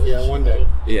doubt it was. Yeah, one day.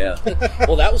 Yeah.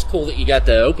 Well, that was cool that you got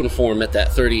to open for him at that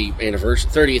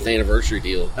 30th anniversary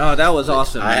deal. Oh, that was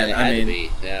awesome, man. Had to be.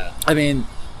 Yeah.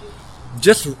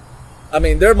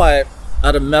 They're my,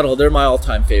 out of metal, they're my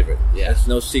all-time favorite. Yeah. It's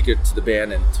no secret to the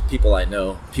band and to people I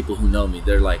know, people who know me.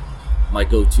 They're like my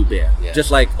go-to band. Yeah.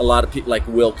 Just like a lot of people, like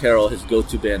Will Carroll, his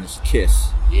go-to band is Kiss.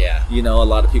 Yeah. You know, a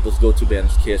lot of people's go-to band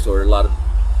is Kiss, or a lot of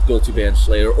go-to band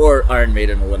Slayer or Iron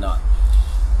Maiden or whatnot.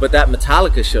 But that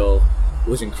Metallica show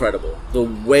was incredible. The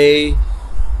way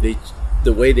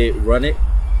they run it,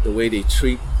 the way they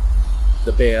treat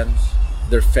the bands,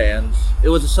 their fans. It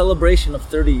was a celebration of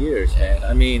 30 years, man.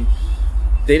 I mean,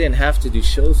 they didn't have to do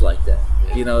shows like that.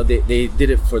 Yeah. You know, they did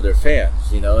it for their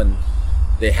fans, you know, and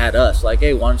they had us like,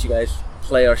 "Hey, why don't you guys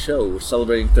play our show? We're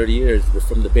celebrating 30 years. We're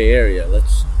from the Bay Area.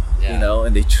 Let's," Yeah. you know,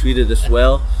 and they treated us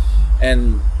well.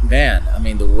 And man, I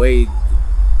mean, the way,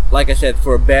 like I said,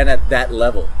 for a band at that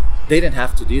level, they didn't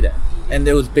have to do that. And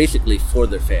it was basically for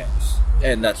their fans.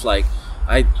 And that's like,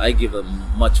 I give them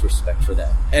much respect for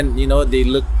that. And, you know, they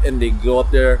look and they go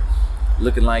up there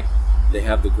looking like they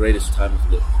have the greatest time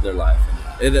of their life.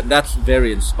 And that's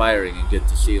very inspiring and good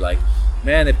to see. Like,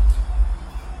 man,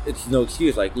 it's no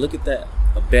excuse. Like, look at that.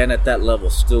 A band at that level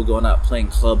still going out playing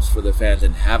clubs for their fans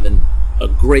and having a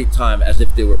great time as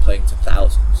if they were playing to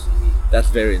thousands. That's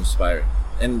very inspiring.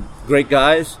 And great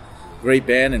guys, great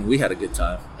band, and we had a good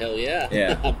time. Hell yeah.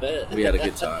 Yeah. I bet. We had a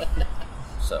good time.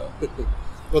 So,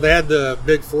 Well, they had the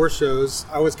big four shows.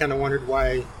 I always kind of wondered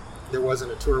why there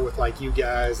wasn't a tour with like you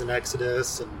guys and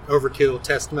Exodus and Overkill,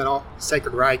 Testament,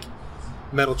 Sacred Reich,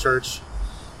 Metal Church.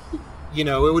 You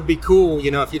know, it would be cool,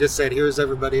 you know, if you just said, "Here's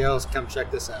everybody else, come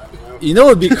check this out." you know,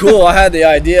 it'd be cool. I had the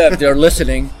idea, if they're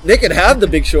listening, they could have the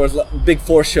big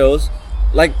four shows,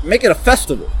 like make it a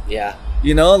festival. Yeah.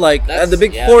 You know, like That's- at the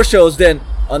big yeah. four shows, then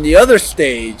on the other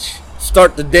stage,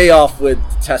 start the day off with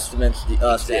the Testaments, the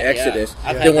Yeah. Exodus.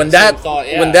 I've had Then when that that same thought,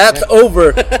 yeah. when that's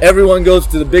over, everyone goes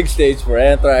to the big stage for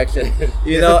Anthrax. And,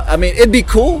 you know, I mean, it'd be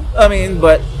cool. I mean,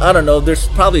 but I don't know. There's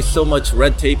probably so much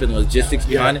red tape and logistics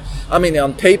behind it. I mean,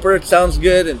 on paper it sounds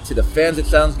good, and to the fans it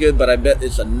sounds good, but I bet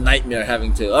it's a nightmare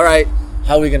having to. All right,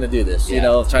 how are we gonna do this? You Yeah,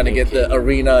 know, trying to no get the kidding.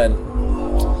 arena, and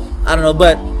I don't know,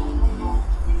 but.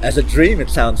 As a dream,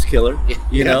 it sounds killer.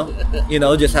 You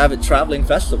know, just have a traveling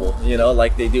festival. You know,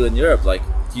 like they do in Europe. Like,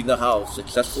 do you know how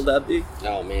successful that'd be?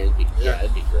 Oh man,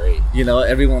 it'd be great. You know,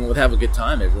 everyone would have a good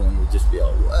time. Everyone would just be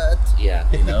all, "What?" Yeah.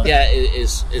 You know? Yeah.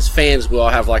 As fans, we all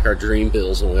have like our dream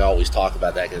bills, and we always talk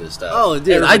about that kind of stuff. Oh,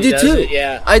 dude, I Everybody do does too. it,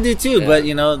 Yeah. I do too. Yeah. But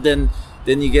you know, then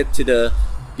you get to the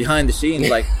behind the scenes.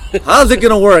 Like, how's it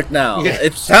gonna work now?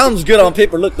 It sounds good on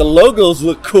paper. Look, the logos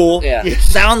look cool. Yeah. It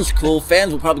sounds cool.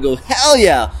 Fans will probably go, "Hell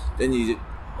yeah!" Then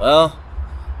well,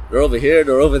 they're over here,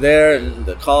 they're over there, and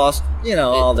the cost, you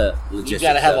know, all the logistics. You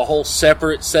got to have stuff. a whole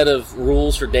separate set of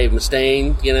rules for Dave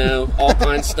Mustaine. You know, all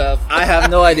kinds of stuff. I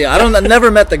have no idea. I never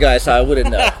met the guy, so I wouldn't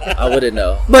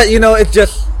know. But you know, it's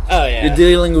just Oh yeah. you're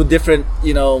dealing with different,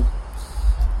 you know,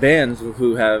 bands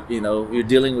who have, you know, you're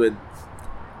dealing with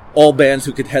all bands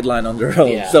who could headline on their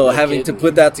own. Yeah, So no having to kidding.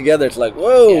 put that together, it's like,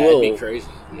 whoa, Yeah, whoa. it'd be crazy.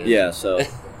 Yeah, so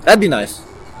that'd be nice.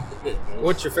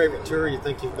 What's your favorite tour you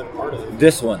think you've been a part of?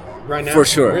 This one, Right now? for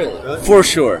sure, Really? for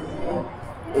sure,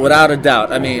 without a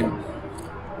doubt. I mean,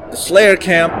 the Slayer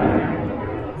camp,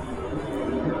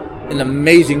 an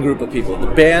amazing group of people. The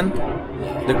band,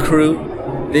 the crew,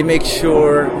 they make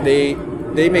sure they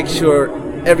make sure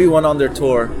everyone on their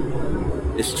tour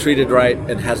is treated right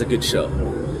and has a good show.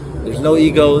 There's no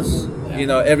egos. You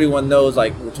know, everyone knows,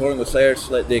 like, we're touring with Slayer,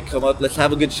 so they come up, let's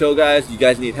have a good show, guys. You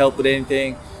guys need help with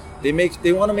anything.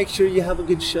 They want to make sure you have a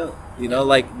good show. You know,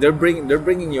 like, they're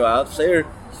bringing you out. Slayer,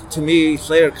 to me,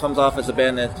 Slayer comes off as a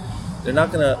band that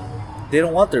they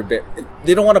don't want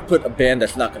to put a band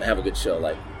that's not gonna have a good show.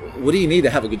 Like, what do you need to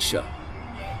have a good show?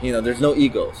 You know, there's no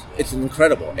egos. It's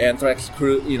incredible. Anthrax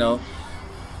crew, you know,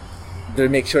 they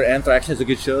make sure Anthrax has a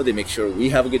good show. They make sure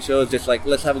we have a good show. It's just like,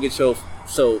 let's have a good show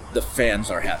so the fans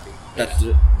are happy. That's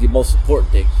the most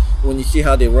important thing. When you see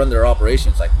how they run their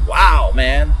operations, like, wow,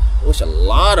 man, I wish a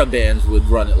lot of bands would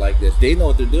run it like this. They know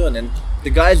what they're doing, and the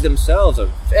guys themselves are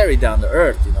very down to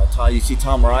earth. You know, you see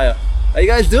Tom Mariah, how you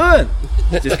guys doing?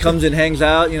 Just comes and hangs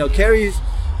out. You know, Carrie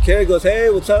goes, hey,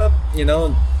 what's up? You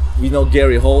know, we know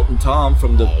Gary Holt and Tom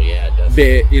from the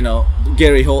Bay. You know,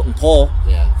 Gary Holt and Paul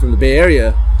from the Bay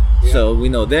Area. Yeah. So we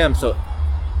know them. So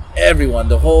everyone,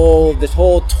 this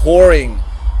whole touring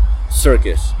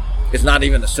circus, it's not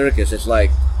even a circus. It's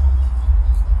like,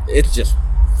 it's just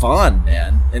fun,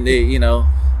 man. And they, you know,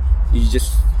 you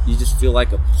just feel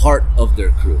like a part of their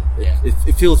crew.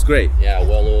 It feels great. Yeah,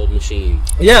 well-oiled machine.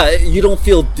 Yeah, you don't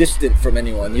feel distant from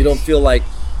anyone. You don't feel like,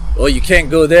 oh, you can't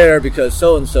go there because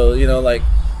so-and-so, you know, like,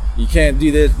 you can't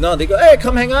do this. No, they go, hey,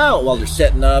 come hang out while they're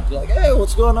setting up. You're like, hey,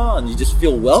 what's going on? You just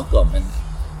feel welcome.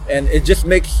 And it just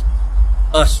makes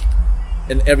us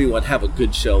and everyone have a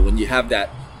good show when you have that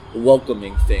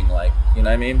welcoming thing, like, you know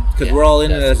what I mean? Because we're all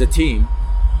in it as a team.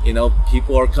 You know,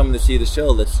 people are coming to see the show.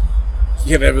 Let's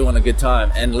give everyone a good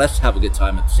time, and let's have a good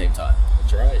time at the same time.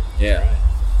 That's right. Yeah. That's right.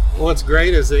 Well, what's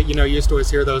great is that, you know, you used to always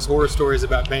hear those horror stories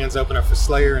about bands opening up for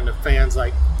Slayer and the fans,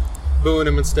 like, booing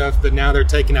them and stuff, but now they're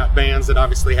taking out bands that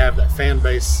obviously have that fan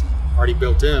base already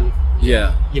built in.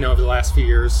 Yeah. You know, over the last few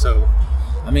years. So,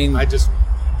 I mean, I just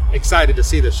excited to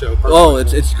see the show. Oh,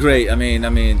 it's great. I mean,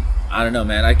 I don't know,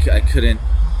 man.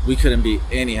 We couldn't be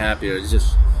any happier. It's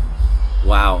just,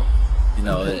 wow. You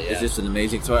know, it's just an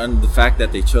amazing tour. And the fact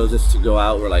that they chose us to go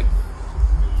out, we're like,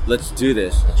 let's do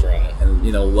this. That's right. And,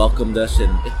 you know, welcomed us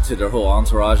and to their whole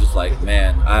entourage. It's like,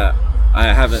 man, I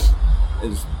haven't,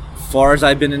 as far as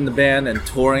I've been in the band and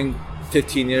touring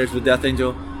 15 years with Death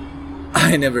Angel,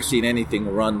 I never seen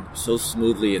anything run so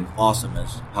smoothly and awesome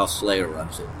as how Slayer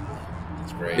runs it.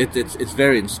 It's great. It's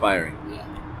very inspiring.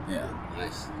 Yeah.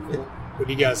 Nice. Cool. What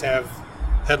do you guys have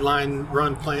headline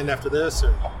run planned after this?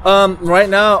 Or? Right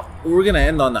now we're gonna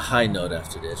end on the high note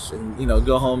after this, and, you know,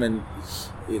 go home and,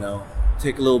 you know,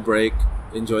 take a little break,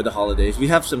 enjoy the holidays. We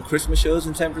have some Christmas shows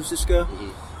in San Francisco.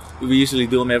 Mm-hmm. We usually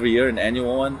do them every year, an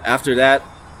annual one. After that,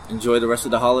 enjoy the rest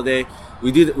of the holiday.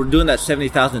 We're doing that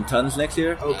 70,000 tons next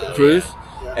year cruise.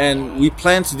 Yeah. And we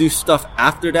plan to do stuff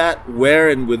after that. Where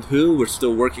and with who, we're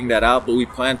still working that out, but we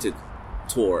plan to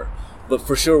tour. But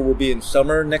for sure, we'll be in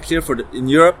summer next year in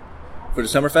Europe for the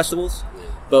summer festivals.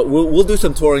 But we'll do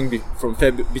some touring from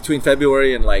between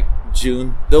February and like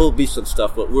June. There will be some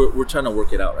stuff, but we're trying to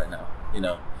work it out right now, you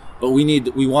know. But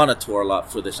we want to tour a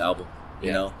lot for this album,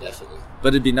 you know. Definitely. But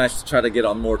it'd be nice to try to get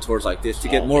on more tours like this to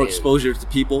get more exposure to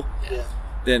people. Yeah.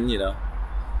 Then, you know,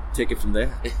 take it from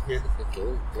there. Yeah.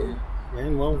 Cool.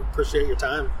 Man, well, appreciate your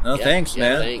time. No, thanks,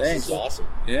 man. Thanks. It's awesome.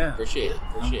 Yeah. Appreciate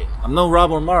it. I'm no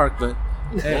Rob or Mark, but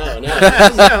hey. No.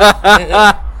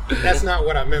 That's not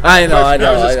what I meant. I know. I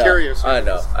was just curious. I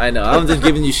know. I'm just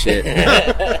giving you shit.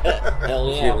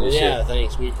 Hell yeah. Yeah,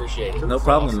 thanks. We appreciate it. No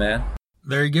problem, man.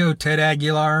 There you go, Ted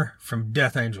Aguilar from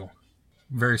Death Angel.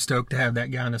 Very stoked to have that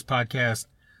guy on this podcast,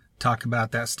 talk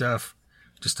about that stuff.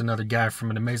 Just another guy from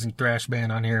an amazing thrash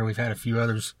band on here. We've had a few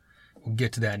others. We'll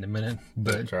get to that in a minute.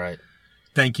 But that's right.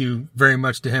 Thank you very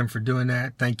much to him for doing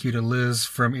that. Thank you to Liz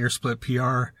from Earsplit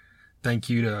PR. Thank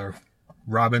you to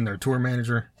Robin, their tour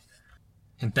manager.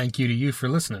 And thank you to you for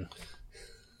listening.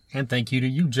 And thank you to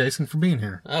you, Jason, for being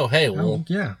here. Oh, hey, well.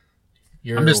 Yeah.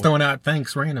 I'm just throwing out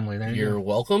thanks randomly. There you're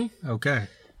welcome. Okay.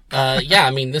 Yeah,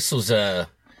 I mean, this was I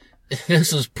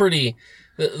was pretty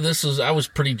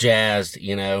jazzed,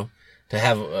 you know, to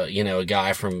have, you know, a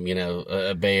guy from, you know,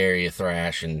 a Bay Area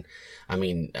thrash. And I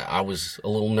mean, I was a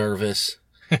little nervous,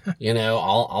 you know,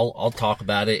 I'll talk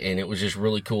about it. And it was just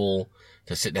really cool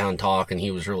to sit down and talk. And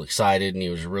he was really excited and he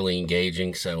was really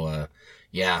engaging. So,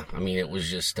 yeah, I mean, it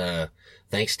was just,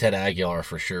 thanks Ted Aguilar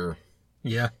for sure.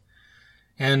 Yeah.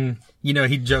 And, you know,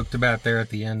 he joked about there at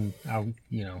the end, I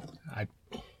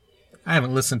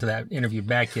haven't listened to that interview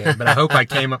back yet, but I hope I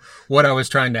came up. What I was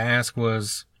trying to ask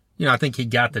was, you know, I think he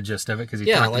got the gist of it because he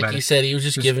talked about it. Like you said, he was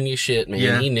just giving you shit, man.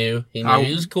 Yeah, he knew. He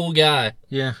was a cool guy.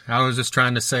 Yeah, I was just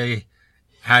trying to say,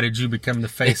 how did you become the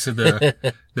face of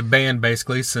the band,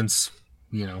 basically, since,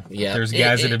 there's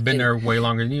guys that have been there way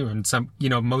longer than you, and some,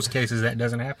 most cases that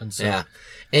doesn't happen. So. Yeah.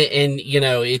 And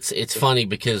it's funny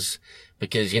because,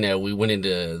 we went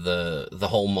into the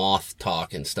whole Moth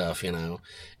talk and stuff, and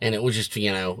it was just,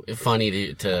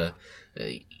 funny to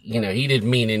he didn't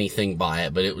mean anything by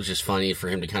it, but it was just funny for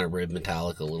him to kind of rib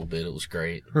Metallica a little bit. It was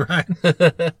great. Right.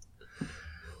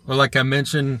 Well, like I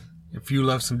mentioned, if you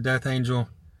love some Death Angel,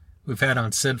 we've had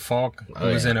on Sid Falk, who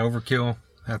was in Overkill.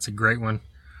 That's a great one.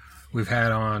 We've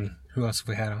had on, who else have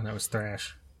we had on that was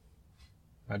thrash?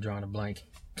 I'm drawing a blank.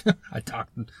 I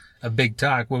talked a big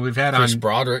talk. Well, we've had Chris on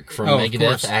Broderick from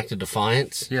Megadeth, Act of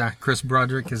Defiance. Yeah, Chris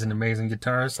Broderick is an amazing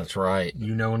guitarist. That's right.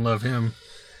 You know and love him.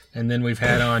 And then we've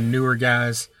had on newer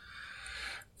guys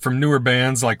from newer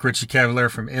bands like Richie Cavalier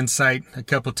from Insight a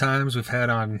couple times. We've had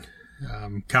on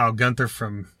Kyle Gunther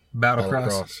from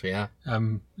Battlecross,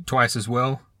 twice as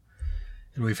well.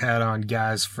 And we've had on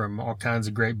guys from all kinds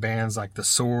of great bands like The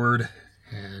Sword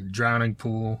and Drowning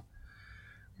Pool,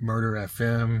 Murder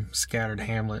FM, Scattered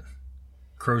Hamlet,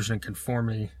 Corrosion and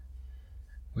Conformity.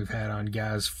 We've had on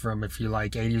guys from, if you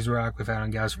like 80s rock, we've had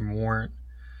on guys from Warrant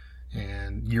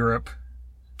and Europe,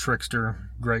 Trickster,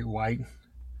 Great White.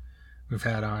 We've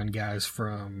had on guys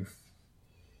from...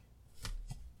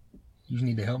 You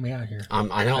need to help me out here. I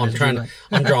know. I'm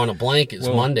drawing a blank. It's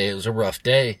Monday. It was a rough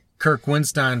day. Kirk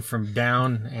Winstein from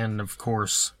Down, and of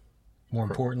course, more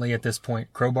importantly at this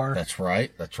point, Crowbar. That's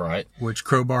right. Which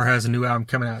Crowbar has a new album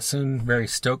coming out soon. Very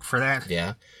stoked for that.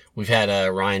 Yeah. We've had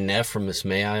Ryan Neff from Miss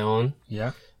May I on.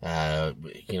 Yeah.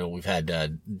 We've had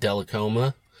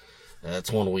Delacoma.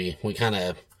 That's one we kind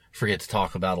of forget to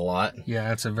talk about a lot. Yeah,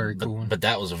 that's a very cool one. But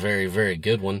that was a very, very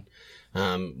good one.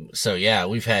 So yeah,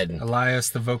 we've had Elias,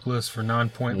 the vocalist for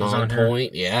Nonpoint, was on here. Nonpoint,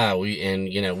 yeah. We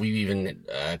even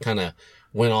kind of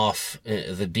went off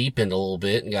the deep end a little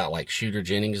bit and got like Shooter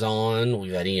Jennings on.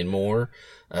 We've had Ian Moore.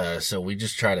 So we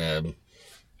just try to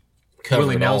cover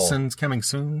Willie it all. Nelson's coming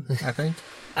soon, I think.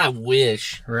 I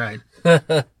wish. Right.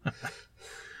 Well,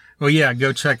 yeah,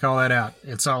 go check all that out.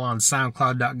 It's all on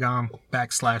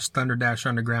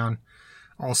SoundCloud.com/Thunder-Underground.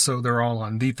 Also, they're all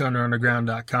on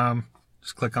TheThunderUnderground.com.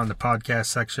 Just click on the podcast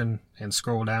section and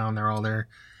scroll down. They're all there.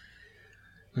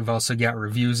 We've also got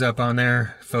reviews up on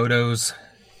there, photos.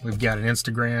 We've got an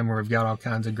Instagram where we've got all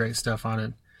kinds of great stuff on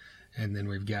it. And then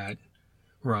we're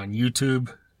on YouTube.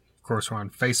 Of course, we're on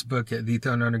Facebook at The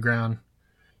Thunder Underground.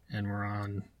 And we're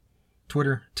on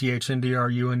Twitter,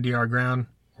 THNDRUNDR Ground.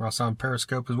 We're also on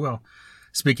Periscope as well.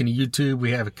 Speaking of YouTube,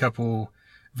 we have a couple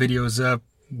videos up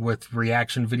with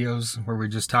reaction videos where we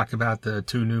just talk about the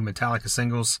 2 new Metallica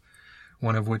singles,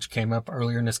 one of which came up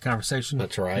earlier in this conversation.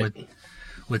 That's right.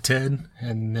 With Ted.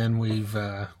 And then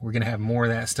we're going to have more of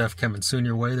that stuff coming soon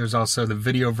your way. There's also the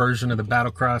video version of the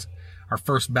Battlecross, our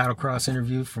first Battlecross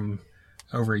interview from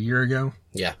over a year ago.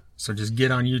 Yeah. So just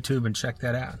get on YouTube and check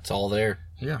that out. It's all there.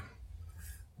 Yeah.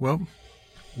 Well,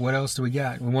 what else do we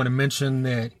got? We want to mention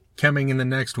that coming in the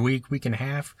next week and a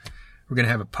half, we're going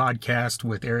to have a podcast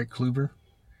with Eric Kluber,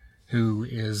 who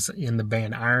is in the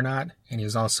band Ironaut, and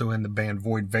he's also in the band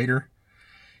Void Vader.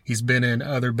 He's been in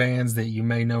other bands that you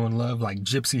may know and love, like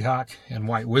Gypsy Hawk and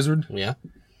White Wizard. Yeah.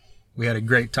 We had a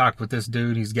great talk with this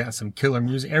dude. He's got some killer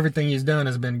music. Everything he's done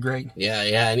has been great. Yeah.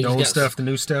 And the old stuff, the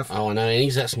new stuff. Oh, I know. And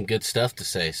he's got some good stuff to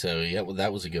say. So, yeah, well,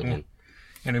 that was a good one.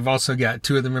 And we've also got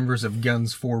 2 of the members of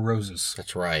Guns 4 Roses.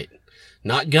 That's right.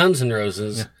 Not Guns N'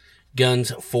 Roses. Yeah.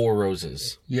 Guns 4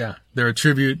 Roses. Yeah. They're a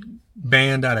tribute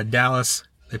band out of Dallas.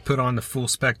 They put on the full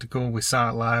spectacle. We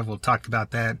saw it live. We'll talk about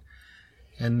that.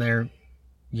 And they're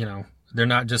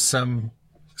not just some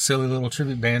silly little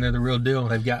tribute band. They're the real deal.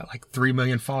 They've got like 3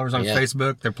 million followers on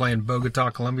Facebook. They're playing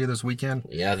Bogota, Colombia this weekend.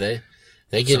 Yeah, they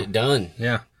get it done.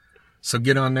 Yeah. So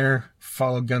get on there,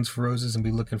 follow Guns 4 Roses, and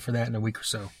be looking for that in a week or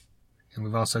so. And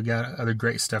we've also got other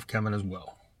great stuff coming as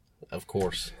well. Of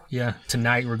course. Yeah.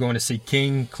 Tonight we're going to see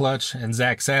King, Clutch, and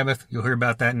Zach Sabbath. You'll hear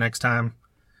about that next time,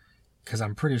 because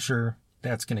I'm pretty sure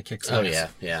that's going to kick some ass. Oh, yeah.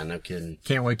 Yeah, no kidding.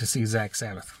 Can't wait to see Zach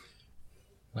Sabbath.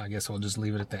 Well, I guess we'll just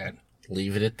leave it at that.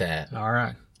 Leave it at that. All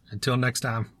right. Until next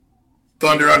time.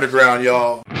 Thunder Underground,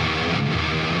 y'all.